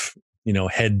life,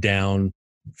 head down,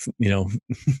 you know,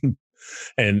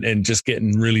 and just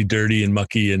getting really dirty and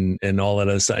mucky and all that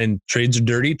other stuff. And trades are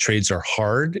dirty. Trades are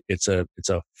hard. It's a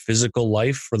physical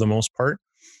life for the most part.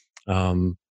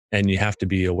 And you have to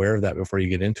be aware of that before you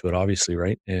get into it, obviously.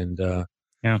 Right. And,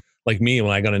 Yeah. like me,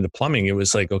 when I got into plumbing, it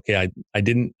was like, okay, I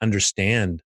didn't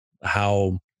understand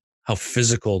how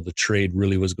physical the trade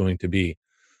really was going to be.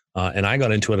 And I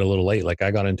got into it a little late. Like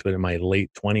I got into it in my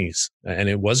late 20s, and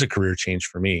it was a career change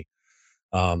for me.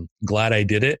 Glad I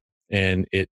did it, and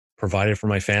it provided for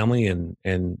my family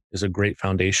and is a great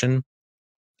foundation.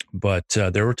 But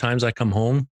there were times I come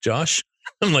home, Josh,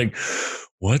 I'm like,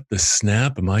 what the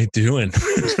snap am I doing?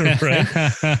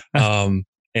 Right.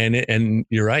 And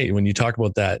you're right. When you talk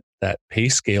about that pay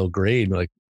scale grade, like,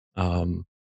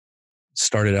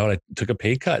 started out, I took a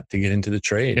pay cut to get into the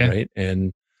trade. Yeah. Right.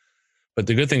 But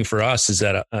the good thing for us is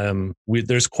that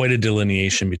there's quite a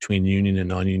delineation between union and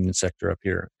non-union sector up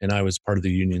here. And I was part of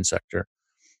the union sector.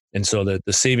 And so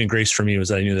the saving grace for me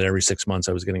was I knew that every 6 months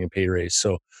I was getting a pay raise.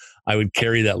 So I would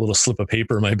carry that little slip of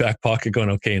paper in my back pocket going,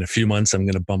 okay, in a few months, I'm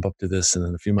going to bump up to this. And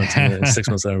then a few months, in 6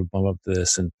 months, I'm going to bump up to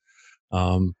this. And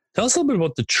tell us a little bit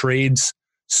about the trades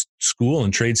school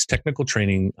and trades technical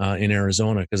training in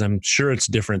Arizona, because I'm sure it's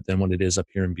different than what it is up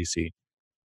here in BC.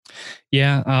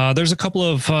 Yeah, there's a couple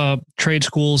of trade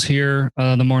schools here.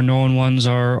 The more known ones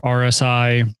are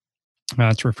RSI,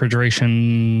 it's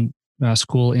Refrigeration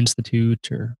School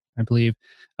Institute, or I believe.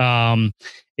 And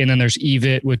then there's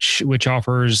EVIT, which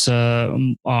offers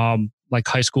like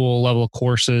high school level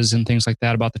courses and things like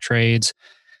that about the trades.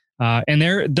 And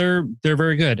they're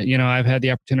very good. I've had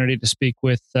the opportunity to speak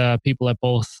with people at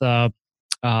both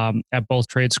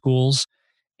trade schools,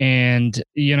 and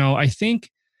I think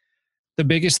the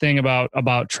biggest thing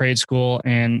about trade school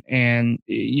and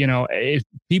if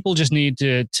people just need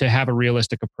to have a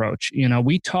realistic approach.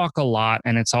 We talk a lot,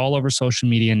 and it's all over social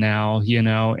media now,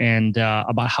 and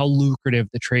about how lucrative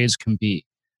the trades can be,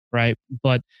 right?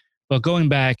 But going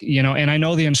back, and I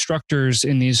know the instructors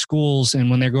in these schools, and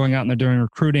when they're going out and they're doing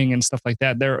recruiting and stuff like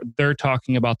that, they're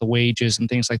talking about the wages and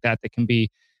things like that can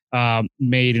be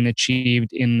made and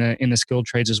achieved in the skilled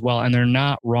trades as well, and they're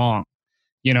not wrong,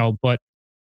 but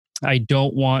I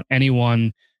don't want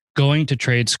anyone going to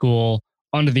trade school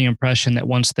under the impression that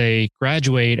once they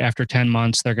graduate after 10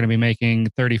 months, they're going to be making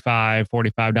 $35,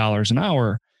 $45 an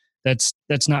hour. That's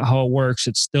not how it works.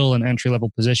 It's still an entry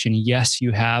level position. Yes,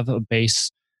 you have a base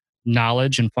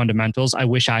knowledge and fundamentals. I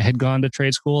wish I had gone to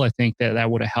trade school. I think that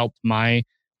would have helped my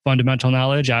fundamental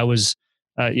knowledge. I was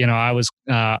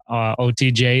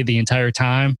OTJ the entire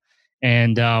time,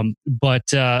 and but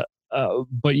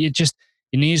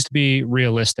it needs to be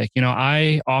realistic.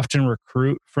 I often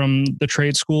recruit from the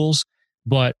trade schools,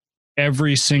 but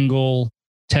every single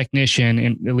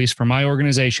technician, at least for my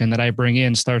organization that I bring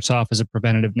in, starts off as a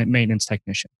preventative maintenance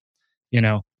technician,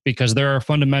 because there are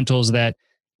fundamentals that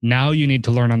now you need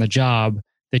to learn on the job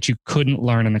that you couldn't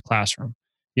learn in the classroom,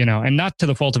 and not to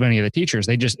the fault of any of the teachers.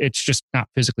 It's just not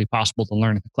physically possible to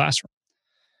learn in the classroom,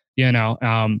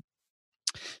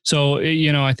 so,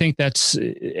 I think that's,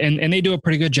 and they do a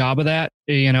pretty good job of that.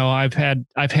 I've had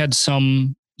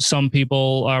some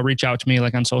people reach out to me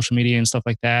like on social media and stuff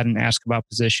like that and ask about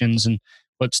positions and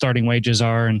what starting wages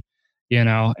are. And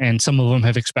some of them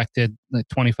have expected like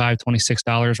 $25,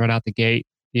 $26 right out the gate,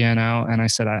 and I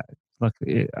said, I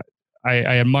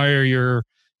admire your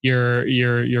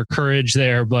courage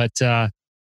there, but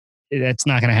it's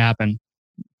not going to happen.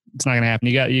 It's not going to happen.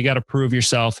 You got to prove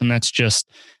yourself. And that's just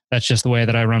the way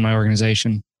that I run my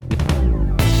organization.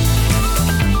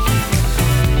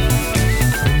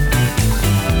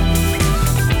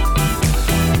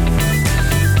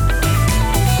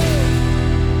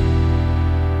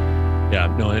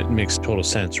 Yeah, no, it makes total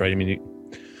sense, right? I mean,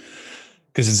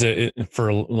 because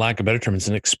for lack of a better term, it's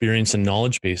an experience and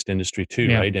knowledge-based industry too,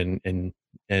 yeah. Right? And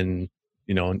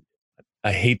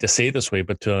I hate to say it this way,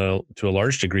 but to a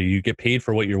large degree, you get paid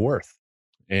for what you're worth,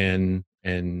 and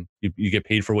you get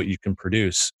paid for what you can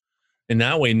produce. In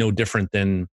that way, no different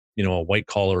than a white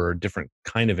collar or a different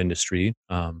kind of industry.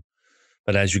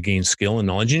 But as you gain skill and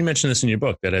knowledge, and you mentioned this in your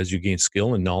book, that as you gain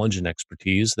skill and knowledge and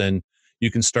expertise, then you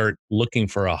can start looking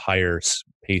for a higher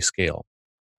pay scale.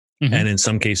 And in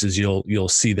some cases, you'll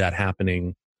see that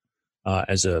happening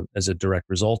as a direct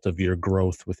result of your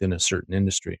growth within a certain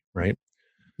industry, right?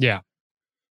 Yeah.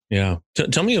 Yeah.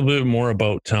 Tell me a little bit more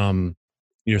about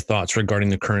your thoughts regarding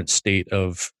the current state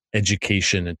of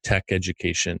education and tech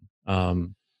education.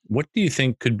 What do you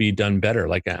think could be done better?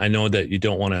 Like, I know that you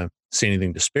don't want to say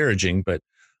anything disparaging, but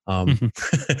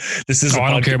this is Oh, a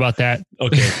I don't care podcast. about that.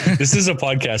 Okay, this is a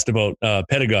podcast about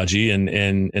pedagogy and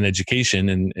education,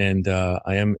 and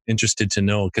I am interested to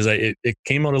know because it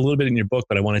came out a little bit in your book,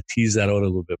 but I want to tease that out a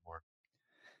little bit more.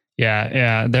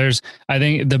 Yeah. I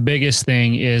think the biggest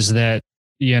thing is that,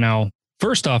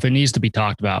 first off, it needs to be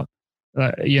talked about,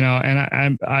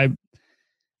 and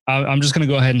I'm just going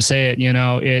to go ahead and say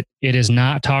it, it is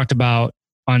not talked about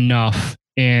enough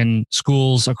in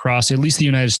schools across at least the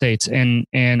United States. And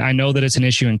I know that it's an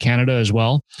issue in Canada as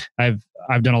well. I've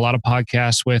done a lot of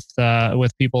podcasts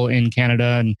with people in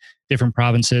Canada and different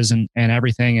provinces and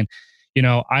everything. And,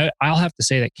 I'll have to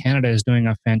say that Canada is doing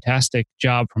a fantastic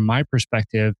job from my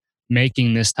perspective,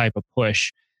 making this type of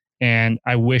push. And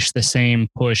I wish the same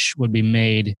push would be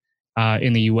made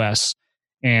in the US.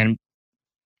 And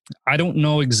I don't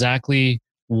know exactly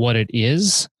what it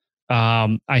is.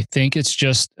 I think it's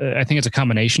a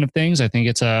combination of things. I think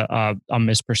it's a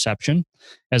misperception,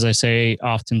 as I say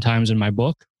oftentimes in my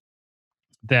book,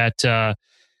 that the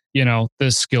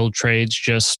skilled trades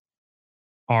just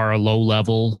are a low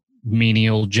level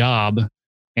menial job,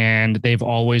 and they've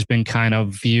always been kind of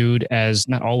viewed as,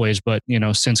 not always, but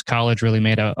since college really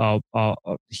made a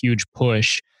huge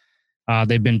push,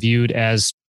 they've been viewed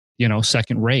as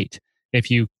second rate.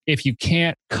 If you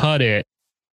can't cut it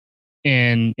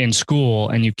in school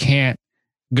and you can't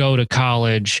go to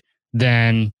college,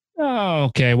 then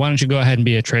okay, why don't you go ahead and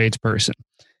be a tradesperson?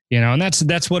 And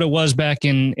that's what it was back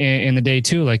in the day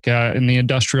too, like in the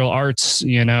industrial arts,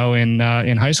 in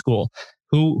high school.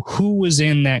 Who was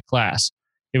in that class?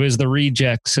 It was the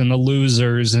rejects and the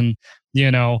losers, and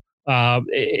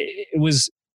it was.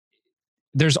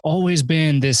 There's always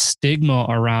been this stigma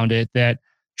around it that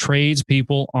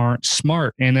tradespeople aren't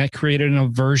smart, and that created an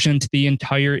aversion to the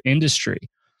entire industry.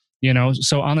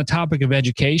 So on the topic of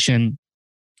education,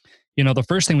 the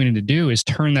first thing we need to do is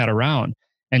turn that around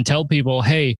and tell people,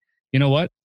 hey, you know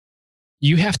what?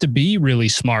 You have to be really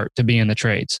smart to be in the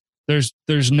trades.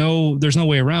 There's no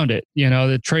way around it.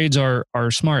 The trades are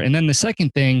smart. And then the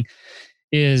second thing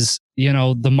is,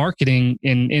 the marketing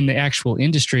in the actual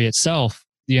industry itself,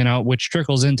 which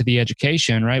trickles into the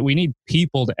education, right? We need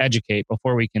people to educate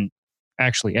before we can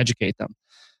actually educate them.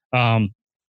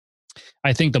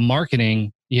 I think the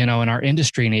marketing, in our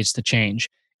industry needs to change.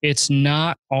 It's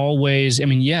not always, I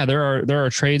mean, yeah, there are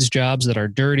trades jobs that are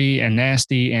dirty and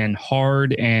nasty and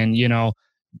hard and,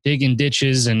 digging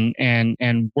ditches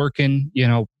and working,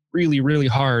 really, really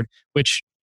hard, which,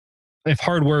 if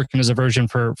hard work is a version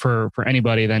for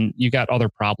anybody, then you got other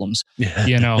problems. Yeah.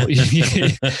 You're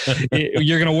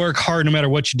going to work hard no matter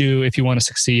what you do if you want to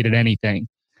succeed at anything.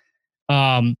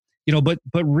 But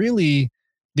really,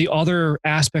 the other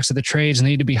aspects of the trades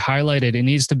need to be highlighted. It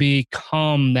needs to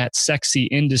become that sexy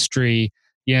industry,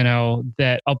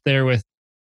 that up there with,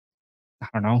 I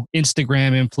don't know,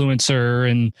 Instagram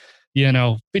influencer and,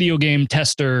 video game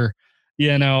tester,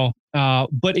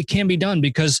 but it can be done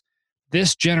because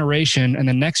this generation and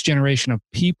the next generation of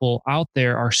people out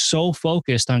there are so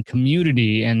focused on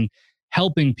community and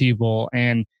helping people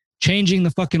and changing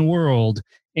the fucking world.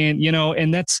 And,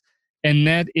 that's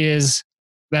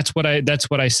what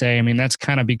I say. I mean, that's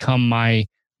kind of become my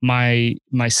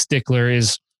stickler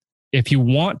is, if you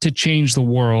want to change the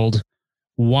world,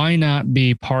 why not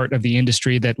be part of the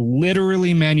industry that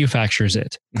literally manufactures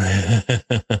it?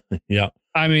 Yeah.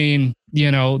 I mean,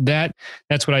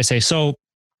 that's what I say. So,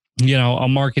 a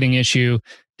marketing issue,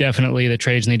 definitely the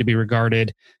trades need to be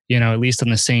regarded, at least on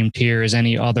the same tier as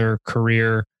any other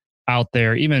career out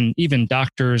there, even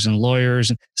doctors and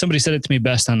lawyers. Somebody said it to me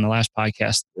best on the last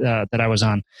podcast that I was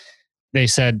on. They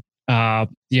said,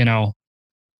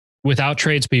 without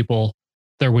tradespeople,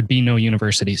 there would be no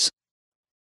universities.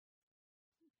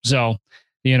 So,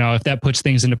 if that puts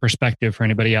things into perspective for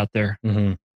anybody out there.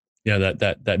 Mm-hmm. Yeah.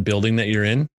 That building that you're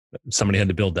in, somebody had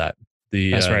to build that.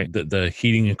 That's right. The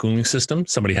heating and cooling system,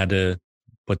 somebody had to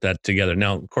put that together.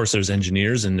 Now, of course, there's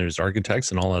engineers and there's architects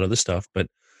and all that other stuff, but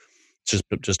it's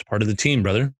just a part of the team,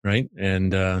 brother, right?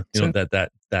 And that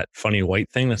funny white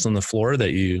thing that's on the floor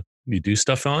that you do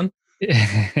stuff on,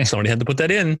 somebody had to put that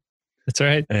in. That's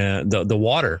right. The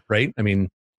water, right? I mean,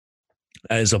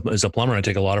 as a plumber, I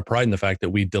take a lot of pride in the fact that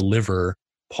we deliver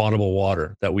potable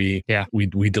water, that we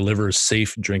deliver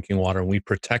safe drinking water, and we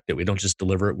protect it. We don't just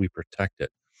deliver it, we protect it.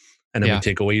 And then we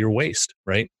take away your waste,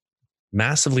 right?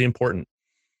 massively important,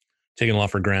 taken a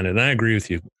lot for granted. And I agree with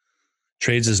you.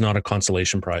 Trades is not a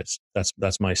consolation prize.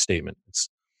 That's my statement. It's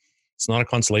not a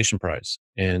consolation prize.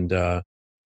 And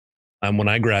when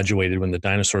I graduated, when the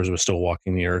dinosaurs were still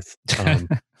walking the earth,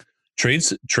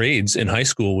 trades in high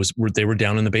school they were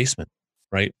down in the basement,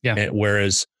 right? Yeah.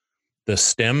 Whereas the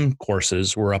STEM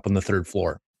courses were up on the third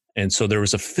floor. And so there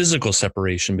was a physical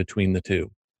separation between the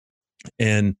two.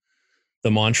 And the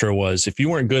mantra was, if you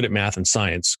weren't good at math and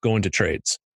science, go into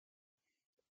trades.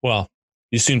 Well,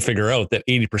 you soon figure out that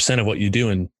 80% of what you do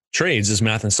in trades is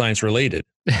math and science related.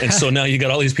 And so now you got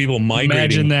all these people migrating.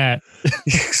 Imagine that.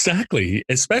 Exactly.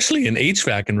 Especially in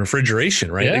HVAC and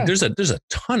refrigeration, right? Yeah. Like there's a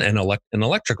ton in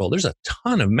electrical. There's a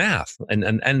ton of math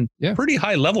and pretty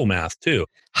high level math too.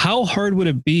 How hard would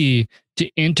it be to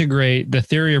integrate the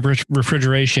theory of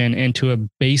refrigeration into a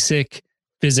basic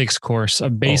physics course, a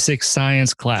basic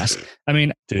science class? I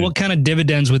mean, dude, what kind of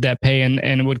dividends would that pay? And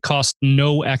it would cost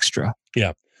no extra.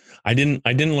 Yeah. I didn't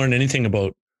learn anything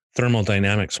about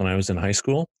thermodynamics when I was in high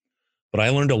school, but I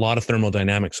learned a lot of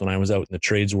thermodynamics when I was out in the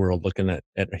trades world looking at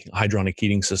hydronic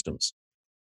heating systems.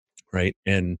 Right.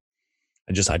 And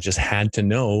I just had to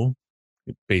know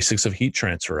basics of heat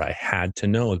transfer. I had to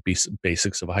know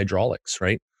basics of hydraulics,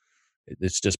 right?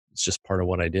 It's just part of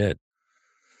what I did.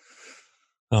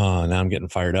 Oh, now I'm getting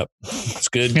fired up. It's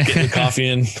good. Get the coffee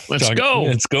in. Let's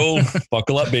go.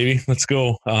 Buckle up, baby. Let's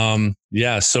go.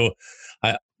 Yeah. So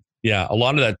a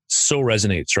lot of that so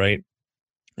resonates, right?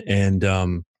 And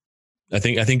I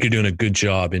think you're doing a good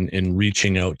job in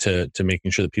reaching out to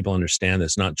making sure that people understand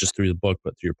this, not just through the book,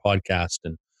 but through your podcast.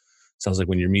 And it sounds like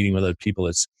when you're meeting with other people,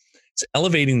 it's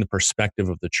elevating the perspective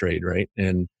of the trade, right?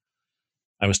 And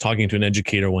I was talking to an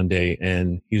educator one day,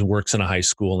 and he works in a high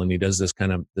school, and he does this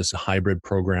hybrid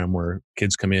program where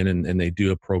kids come in and they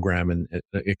do a program, and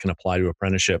it can apply to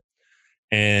apprenticeship,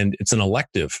 and it's an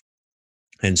elective.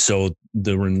 And so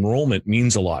the enrollment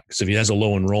means a lot, because if he has a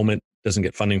low enrollment, doesn't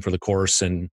get funding for the course,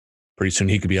 and pretty soon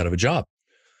he could be out of a job.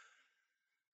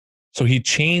 So he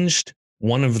changed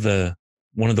one of the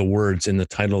words in the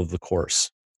title of the course.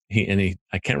 I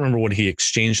can't remember what he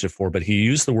exchanged it for, but he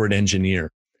used the word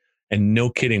engineer. And no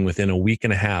kidding, within a week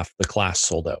and a half, the class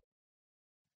sold out.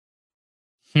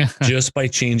 Just by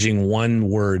changing one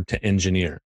word to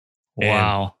engineer.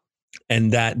 Wow.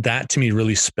 And that to me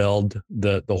really spelled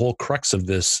the whole crux of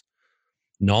this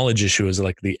knowledge issue, is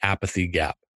like the apathy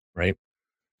gap, right?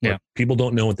 Yeah. Where people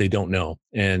don't know what they don't know.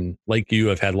 And like you,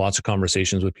 I've had lots of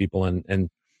conversations with people, and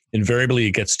invariably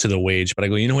it gets to the wage. But I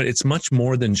go, you know what? It's much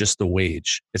more than just the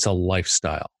wage. It's a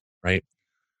lifestyle, right?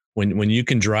 When you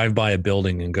can drive by a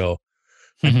building and go,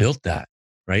 I built that,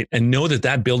 right? And know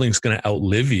that building's going to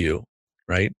outlive you,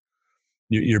 right?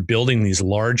 You're building these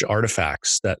large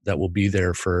artifacts that will be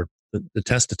there for the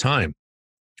test of time,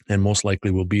 and most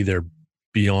likely will be there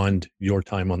beyond your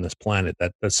time on this planet.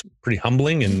 That's pretty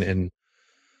humbling, and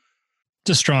it's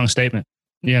a strong statement.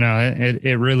 You know,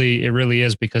 it really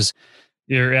is, because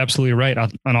you're absolutely right.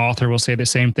 An author will say the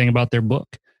same thing about their book.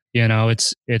 You know,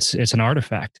 it's an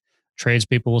artifact.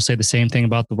 Tradespeople will say the same thing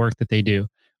about the work that they do.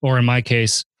 Or in my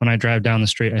case, when I drive down the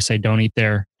street, I say, don't eat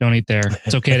there. Don't eat there.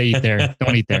 It's okay to eat there.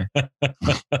 Don't eat there.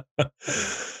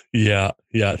 Yeah.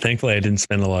 Thankfully, I didn't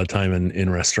spend a lot of time in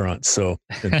restaurants. So,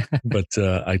 but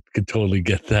I could totally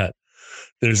get that.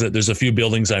 There's a few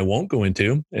buildings I won't go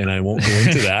into, and I won't go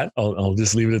into that. I'll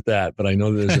just leave it at that. But I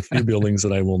know there's a few buildings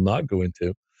that I will not go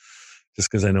into,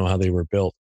 just because I know how they were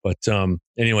built. But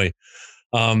anyway,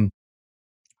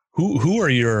 who are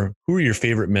your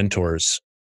favorite mentors,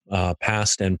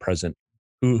 past and present?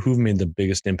 Who've made the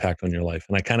biggest impact on your life?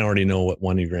 And I kind of already know what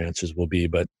one of your answers will be,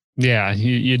 but yeah,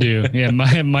 you do. Yeah,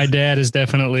 my dad is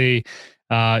definitely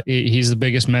he's the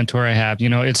biggest mentor I have. You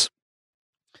know, it's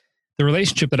the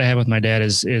relationship that I have with my dad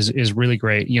is really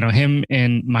great. You know, him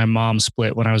and my mom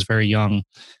split when I was very young.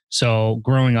 So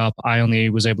growing up, I only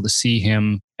was able to see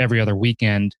him every other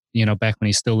weekend, you know, back when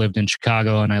he still lived in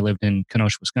Chicago and I lived in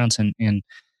Kenosha, Wisconsin. And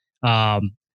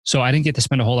so I didn't get to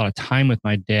spend a whole lot of time with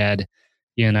my dad,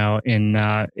 you know, in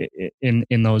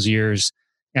those years.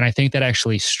 And I think that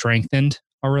actually strengthened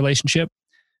our relationship,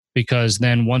 because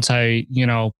then once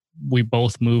we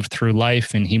both moved through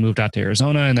life, and he moved out to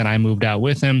Arizona and then I moved out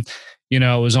with him, you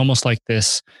know, it was almost like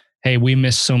this, hey, we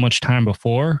missed so much time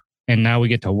before and now we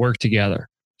get to work together.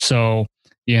 So,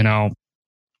 you know,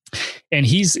 and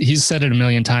he's said it a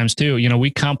million times too, you know,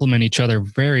 we complement each other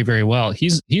very, very well.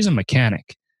 He's a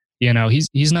mechanic, you know,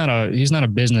 he's not a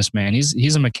businessman.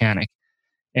 He's a mechanic.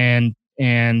 And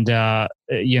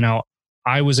you know,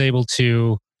 I was able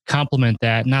to complement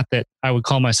that. Not that I would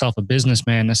call myself a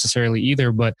businessman necessarily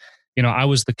either, but you know, I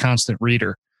was the constant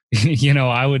reader. You know,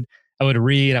 I I would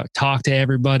read, I would talk to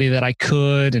everybody that I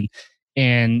could,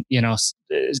 and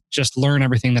just learn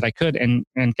everything that I could, and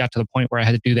got to the point where I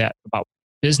had to do that about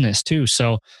business too.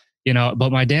 So,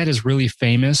 but my dad is really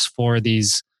famous for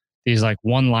these like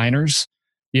one-liners,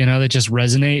 that just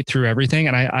resonate through everything.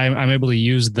 And I'm able to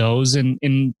use those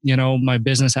in my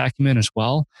business acumen as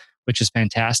well, which is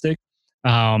fantastic.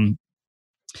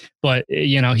 But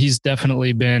he's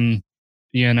definitely been,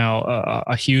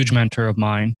 a huge mentor of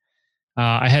mine.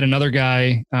 I had another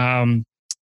guy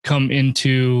come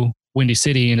into Windy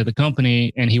City, into the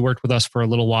company, and he worked with us for a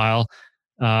little while.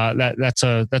 That's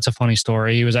a funny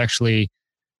story. He was actually,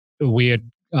 we had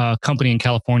a company in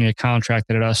California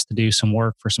contracted us to do some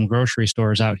work for some grocery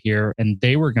stores out here, and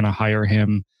they were going to hire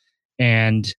him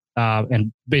and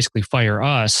basically fire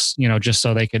us, just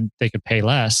so they could pay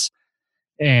less.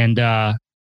 And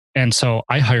so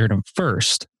I hired him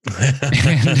first.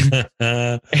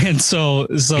 and so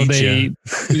they,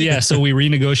 so we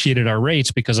renegotiated our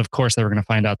rates because of course they were going to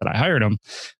find out that I hired him.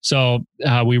 So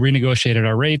we renegotiated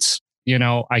our rates.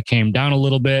 I came down a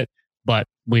little bit, but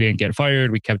we didn't get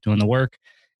fired. We kept doing the work.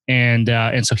 And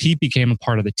so he became a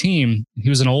part of the team. He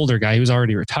was an older guy. He was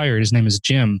already retired. His name is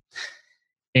Jim.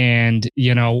 And,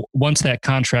 once that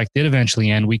contract did eventually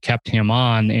end, we kept him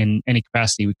on in any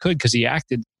capacity we could because he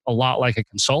acted a lot like a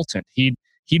consultant. He'd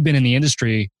been in the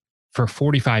industry for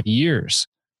 45 years,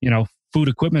 food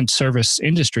equipment service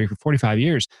industry for 45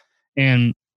 years.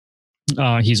 And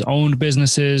he's owned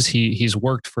businesses. He's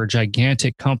worked for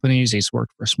gigantic companies. He's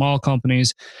worked for small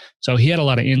companies. So he had a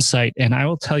lot of insight. And I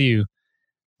will tell you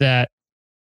that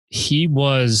he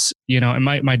was, and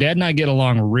my dad and I get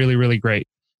along really, really great.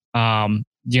 But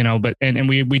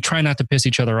we try not to piss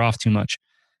each other off too much.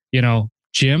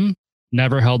 Jim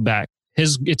never held back.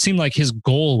 It seemed like his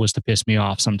goal was to piss me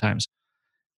off sometimes.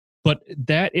 But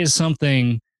that is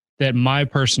something that my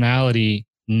personality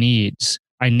needs.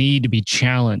 I need to be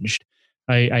challenged.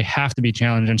 I have to be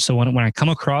challenged. And so when I come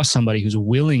across somebody who's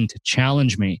willing to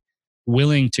challenge me,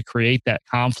 willing to create that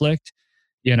conflict,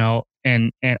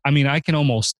 and I mean, I can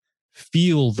almost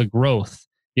feel the growth,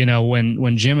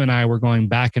 when Jim and I were going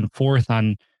back and forth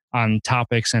on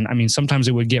topics. And I mean, sometimes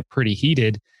it would get pretty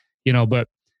heated, but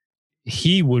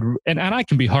he would, and I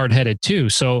can be hard headed too.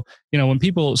 So, when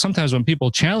people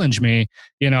challenge me,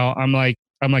 I'm like,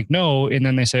 no. And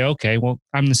then they say, okay, well,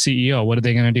 I'm the CEO. What are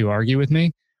they going to do? Argue with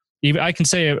me? Even I can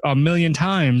say a million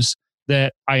times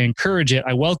that I encourage it.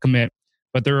 I welcome it,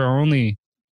 but there are only,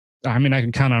 I mean, I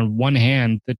can count on one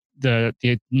hand the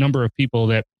number of people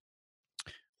that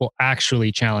will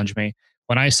actually challenge me.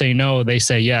 When I say no, they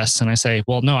say yes. And I say,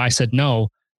 well, no, I said no.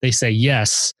 They say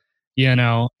yes,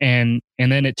 and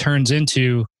then it turns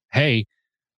into, hey,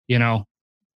 all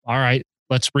right,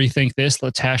 let's rethink this.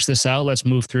 Let's hash this out. Let's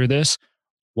move through this.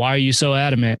 Why are you so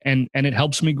adamant? And it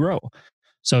helps me grow.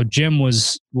 So Jim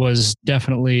was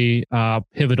definitely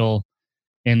pivotal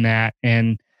in that.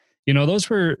 And, those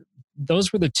were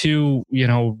the two,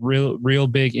 real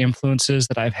big influences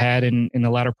that I've had in the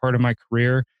latter part of my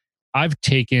career. I've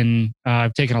taken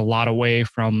a lot away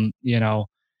from,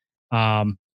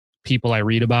 people I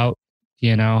read about. I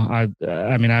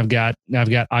mean, I've got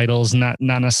idols, not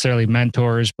necessarily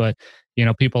mentors, but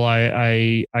people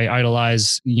I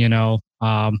idolize.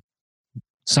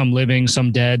 Some living,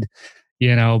 some dead.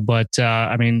 But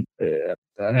I mean,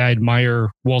 I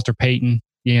admire Walter Payton.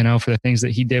 For the things that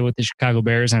he did with the Chicago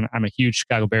Bears, and I'm a huge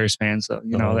Chicago Bears fan, so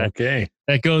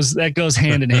that goes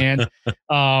hand in hand.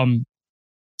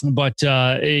 But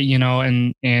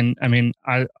and I mean,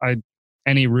 I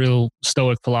any real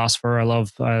Stoic philosopher, I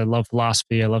love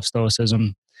philosophy, I love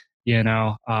Stoicism, and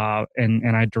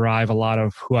I derive a lot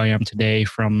of who I am today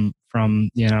from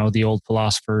the old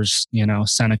philosophers,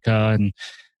 Seneca and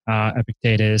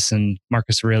Epictetus and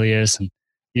Marcus Aurelius and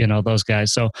those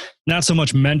guys. So not so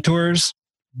much mentors,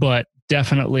 but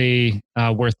definitely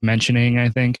worth mentioning, I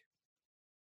think.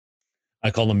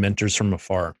 I call them mentors from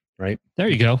afar, right? There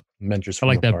you go. Mentors from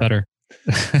afar. I like that better.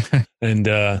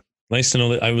 And nice to know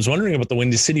that. I was wondering about the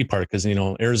Windy City part because,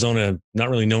 Arizona, not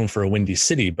really known for a windy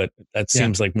city, but that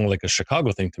seems like more like a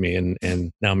Chicago thing to me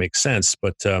and now makes sense.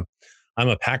 But I'm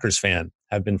a Packers fan,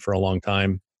 have been for a long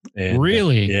time. And,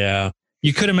 really? Yeah.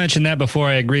 You could have mentioned that before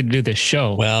I agreed to do this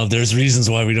show. Well, there's reasons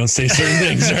why we don't say certain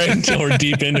things, right? Until we're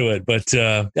deep into it. But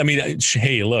I mean,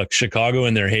 hey, look, Chicago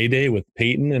in their heyday with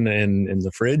Peyton and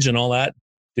the fridge and all that.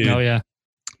 Dude, oh yeah,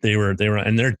 they were,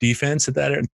 and their defense at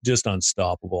that just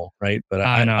unstoppable, right? But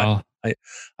I know.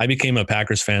 I became a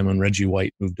Packers fan when Reggie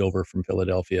White moved over from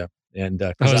Philadelphia, and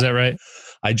is that right?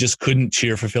 I just couldn't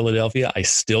cheer for Philadelphia. I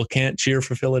still can't cheer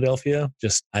for Philadelphia.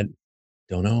 I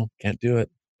don't know, can't do it.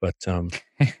 But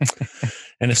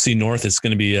NFC North, it's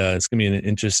going to be an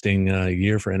interesting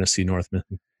year for NFC North.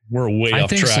 We're way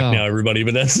off track now, everybody,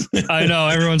 but that's I know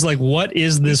everyone's like, what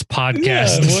is this podcast?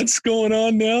 Yeah, what's going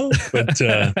on now? But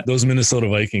those Minnesota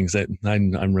Vikings,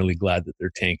 I'm really glad that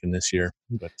they're tanking this year.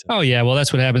 But oh yeah, well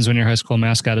that's what happens when your high school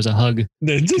mascot is a hug.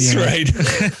 That's right.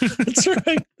 That's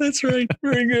right. That's right.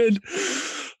 Very good.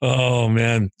 Oh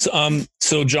man.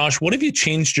 So Josh, what have you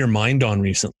changed your mind on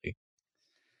recently?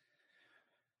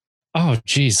 Oh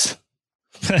geez.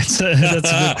 That's a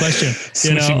good question.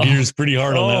 Switching gears pretty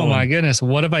hard on that one. Oh my goodness.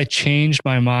 What have I changed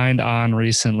my mind on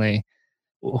recently?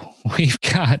 We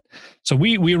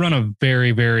run a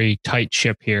very, very tight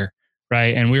ship here,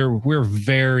 right? And we're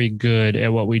very good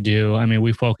at what we do. I mean,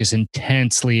 we focus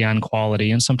intensely on quality,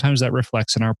 and sometimes that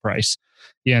reflects in our price.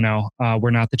 We're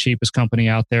not the cheapest company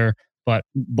out there, but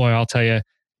boy, I'll tell you,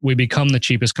 we become the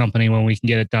cheapest company when we can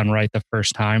get it done right the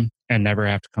first time and never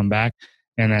have to come back.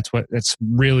 And it's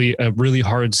really a really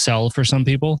hard sell for some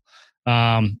people,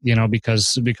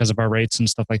 because of our rates and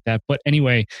stuff like that. But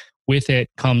anyway, with it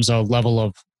comes a level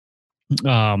of,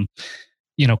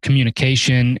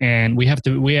 communication, and we have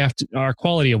to, our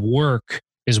quality of work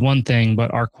is one thing,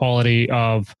 but our quality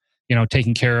of,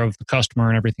 taking care of the customer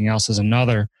and everything else is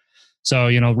another. So,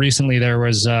 recently there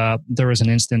was an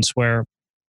instance where,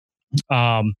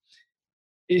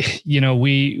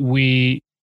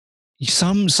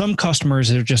 some customers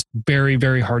are just very,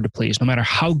 very hard to please, no matter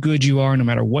how good you are, no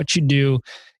matter what you do,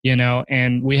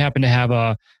 and we happen to have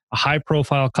a high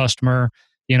profile customer,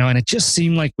 and it just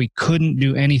seemed like we couldn't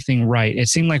do anything right. It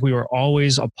seemed like we were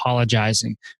always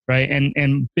apologizing, right?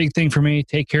 And big thing for me,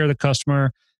 take care of the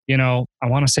customer. I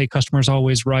want to say customer's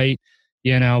always right,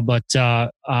 but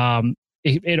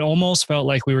it almost felt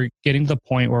like we were getting to the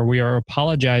point where we are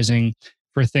apologizing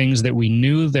for things that we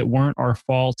knew that weren't our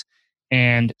fault.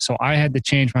 And so I had to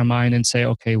change my mind and say,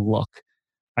 okay, look,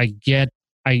 I get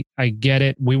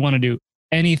it. We want to do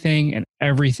anything and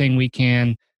everything we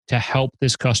can to help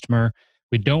this customer.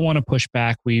 We don't want to push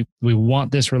back. We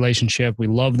want this relationship. We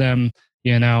love them,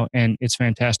 and it's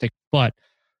fantastic. But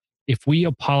if we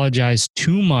apologize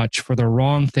too much for the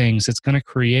wrong things, it's going to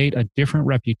create a different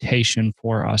reputation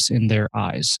for us in their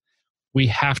eyes. We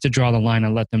have to draw the line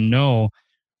and let them know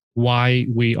why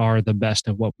we are the best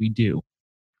at what we do.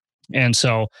 And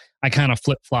so I kind of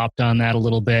flip-flopped on that a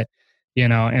little bit,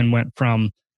 and went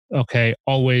from, okay,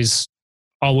 always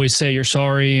say you're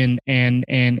sorry and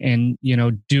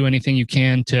do anything you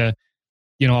can to,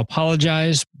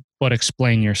 apologize, but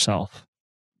explain yourself,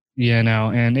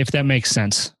 and if that makes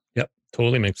sense. Yep.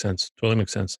 Totally makes sense.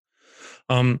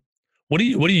 What do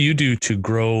you do to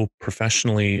grow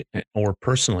professionally or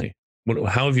personally?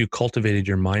 How have you cultivated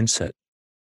your mindset?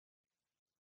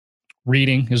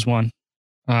 Reading is one.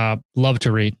 Love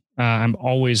to read. I'm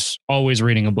always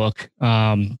reading a book.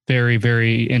 Very,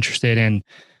 very interested in,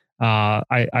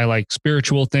 I like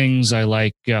spiritual things. I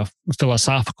like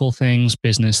philosophical things,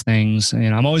 business things,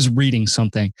 and I'm always reading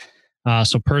something.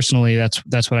 So personally, that's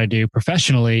what I do.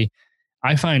 Professionally,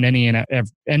 I find any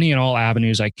and all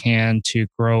avenues I can to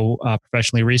grow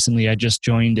professionally. Recently, I just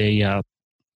joined a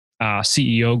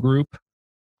CEO group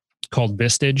called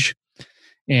Vistage.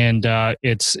 And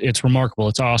it's remarkable.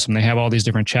 It's awesome. They have all these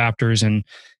different chapters, and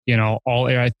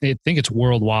I think it's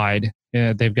worldwide.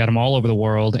 They've got them all over the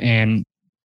world, and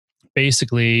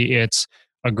basically, it's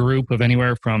a group of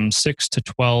anywhere from 6 to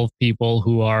 12 people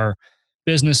who are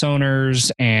business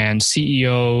owners and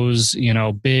CEOs,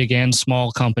 big and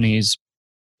small companies,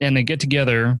 and they get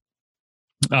together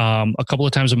a couple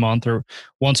of times a month or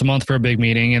once a month for a big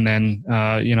meeting, and then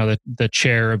the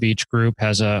chair of each group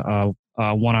has a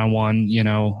one-on-one,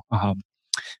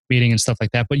 meeting and stuff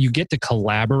like that. But you get to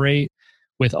collaborate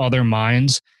with other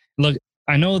minds. Look,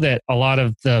 I know that a lot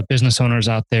of the business owners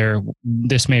out there,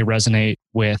 this may resonate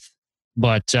with,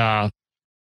 but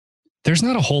there's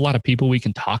not a whole lot of people we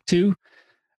can talk to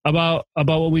about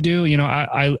what we do.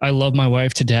 I love my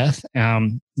wife to death,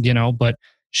 but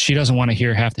she doesn't want to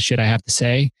hear half the shit I have to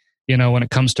say, when it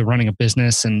comes to running a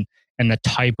business and the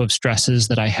type of stresses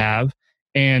that I have.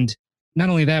 And not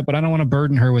only that, but I don't want to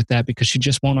burden her with that because she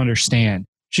just won't understand.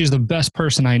 She's the best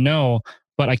person I know,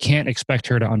 but I can't expect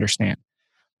her to understand.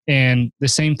 And the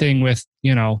same thing with,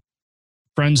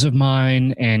 friends of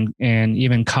mine and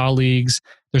even colleagues.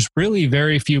 There's really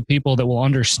very few people that will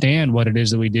understand what it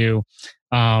is that we do.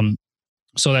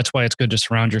 So that's why it's good to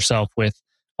surround yourself with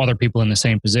other people in the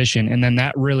same position. And then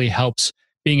that really helps.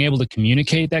 Being able to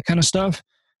communicate that kind of stuff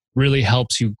really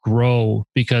helps you grow,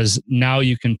 because now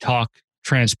you can talk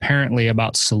transparently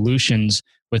about solutions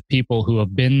with people who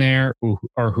have been there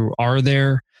or who are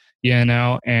there,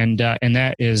 and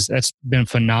that's been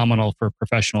phenomenal for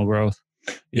professional growth.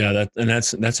 Yeah,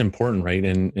 that's important, right?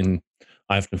 And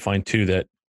I often find too that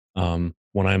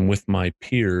when I'm with my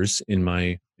peers in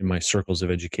my circles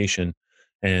of education,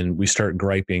 and we start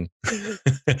griping,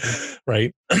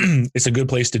 right? It's a good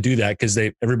place to do that because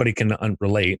everybody can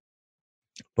relate.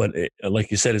 But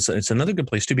like you said, it's another good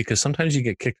place too because sometimes you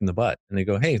get kicked in the butt, and they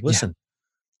go, "Hey, Yeah. listen,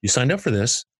 you signed up for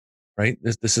this, right?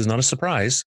 This is not a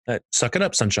surprise. Suck it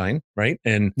up, sunshine, right?"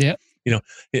 And Yeah. you know,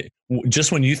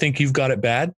 just when you think you've got it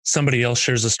bad, somebody else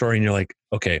shares a story, and you're like,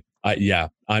 "Okay,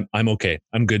 I'm okay.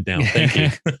 I'm good now. Thank you."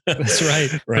 That's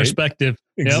right. Right? Perspective.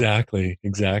 Yep.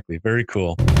 Exactly. Very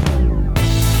cool.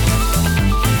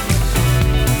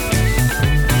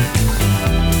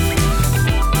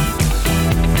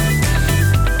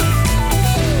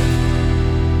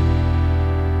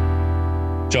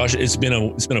 Josh, it's been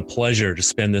a pleasure to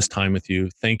spend this time with you.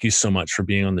 Thank you so much for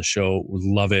being on the show. We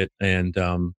love it, and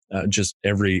just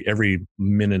every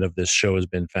minute of this show has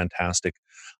been fantastic.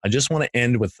 I just want to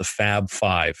end with the Fab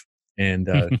Five and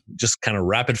just kind of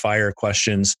rapid fire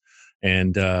questions,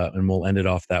 and we'll end it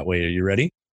off that way. Are you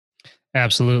ready?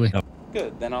 Absolutely.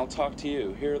 Good, then I'll talk to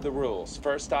you. Here are the rules.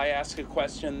 First, I ask a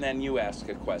question, then you ask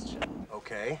a question.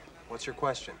 Okay, what's your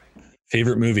question?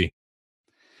 Favorite movie?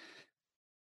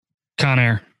 Con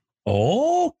Air.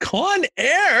 Oh, Con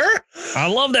Air! I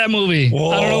love that movie.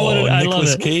 Whoa, I don't know what I love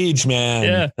Nicolas it. Cage, man.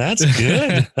 Yeah. That's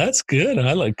good. That's good.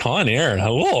 I like Con Air.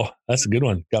 Oh, that's a good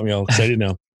one. Got me all excited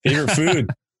now. Favorite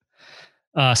food?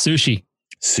 Sushi.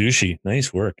 Sushi.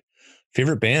 Nice work.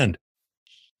 Favorite band?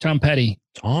 Tom Petty.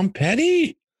 Tom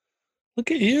Petty.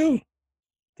 Look at you.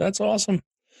 That's awesome.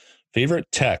 Favorite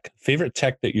tech? Favorite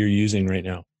tech that you're using right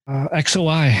now?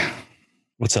 XOI.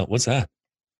 What's up? What's that?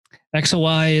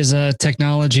 XOI is a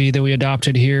technology that we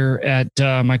adopted here at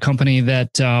my company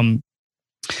that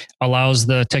allows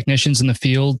the technicians in the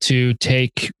field to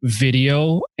take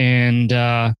video and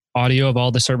audio of all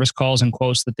the service calls and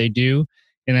quotes that they do,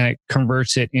 and then it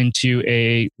converts it into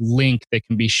a link that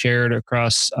can be shared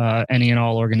across any and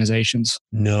all organizations.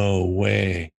 No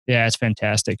way. Yeah, it's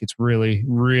fantastic. It's really,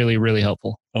 really, really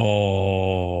helpful.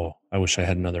 Oh, I wish I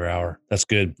had another hour. That's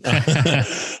good.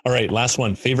 All right, last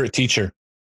one. Favorite teacher?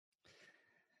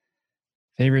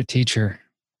 Favorite teacher?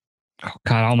 Oh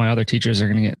God, all my other teachers are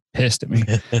going to get pissed at me.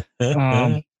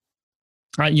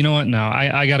 You know what? No,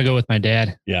 I got to go with my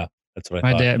dad. Yeah, that's what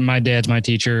I thought. My dad's my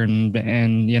teacher,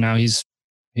 and you know he's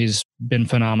been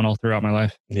phenomenal throughout my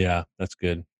life. Yeah, that's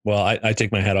good. Well, I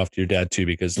take my hat off to your dad too,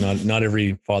 because not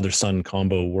every father-son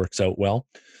combo works out well.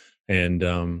 And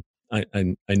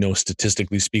I know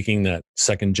statistically speaking that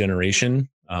second generation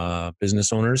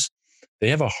business owners, they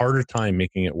have a harder time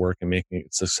making it work and making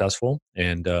it successful.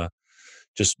 And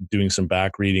just doing some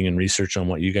back reading and research on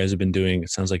what you guys have been doing,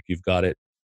 it sounds like you've got it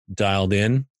dialed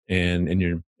in, and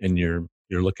you're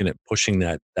looking at pushing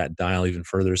that dial even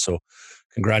further. So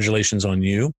congratulations on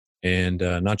you. And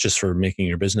not just for making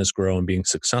your business grow and being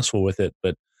successful with it,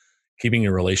 but keeping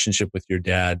your relationship with your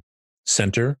dad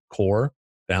core,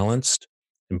 balanced,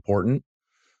 important.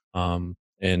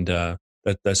 And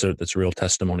that's a real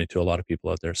testimony to a lot of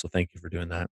people out there. So thank you for doing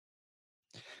that.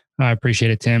 I appreciate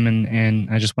it, Tim. And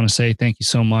I just want to say thank you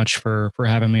so much for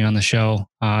having me on the show.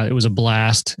 It was a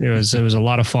blast. It was a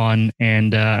lot of fun.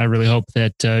 And I really hope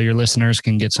that your listeners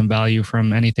can get some value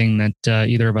from anything that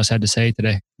either of us had to say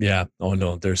today. Yeah. Oh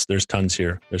no, there's tons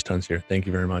here. There's tons here. Thank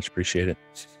you very much. Appreciate it.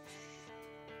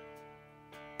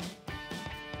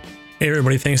 Hey,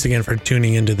 everybody. Thanks again for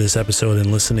tuning into this episode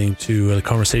and listening to the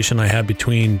conversation I had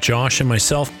between Josh and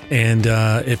myself. And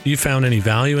if you found any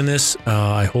value in this,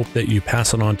 I hope that you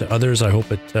pass it on to others. I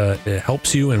hope it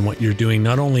helps you in what you're doing,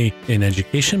 not only in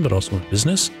education, but also in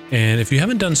business. And if you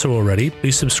haven't done so already,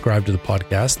 please subscribe to the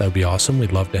podcast. That would be awesome.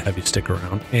 We'd love to have you stick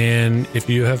around. And if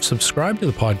you have subscribed to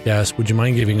the podcast, would you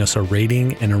mind giving us a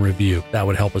rating and a review? That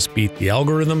would help us beat the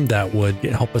algorithm. That would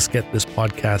help us get this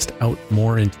podcast out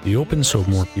more into the open so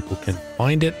more people can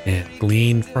find it and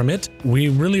glean from it. We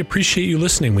really appreciate you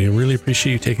listening. We really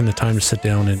appreciate you taking the time to sit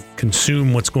down and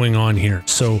consume what's going on here.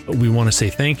 So we want to say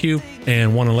thank you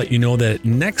and want to let you know that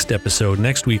next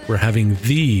week, we're having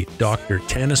the Dr.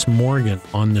 Tanis Morgan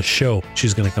on the show.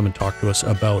 She's going to come and talk to us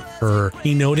about her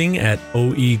keynoting at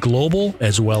OE Global,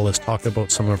 as well as talk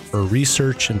about some of her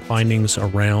research and findings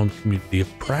around community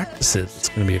of practices. It's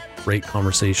going to be a great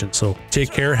conversation. So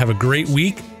take care. Have a great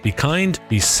week. Be kind.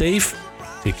 Be safe.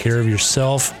 Take care of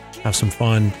yourself. Have some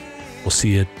fun. We'll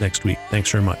see you next week.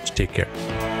 Thanks very much. Take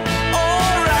care.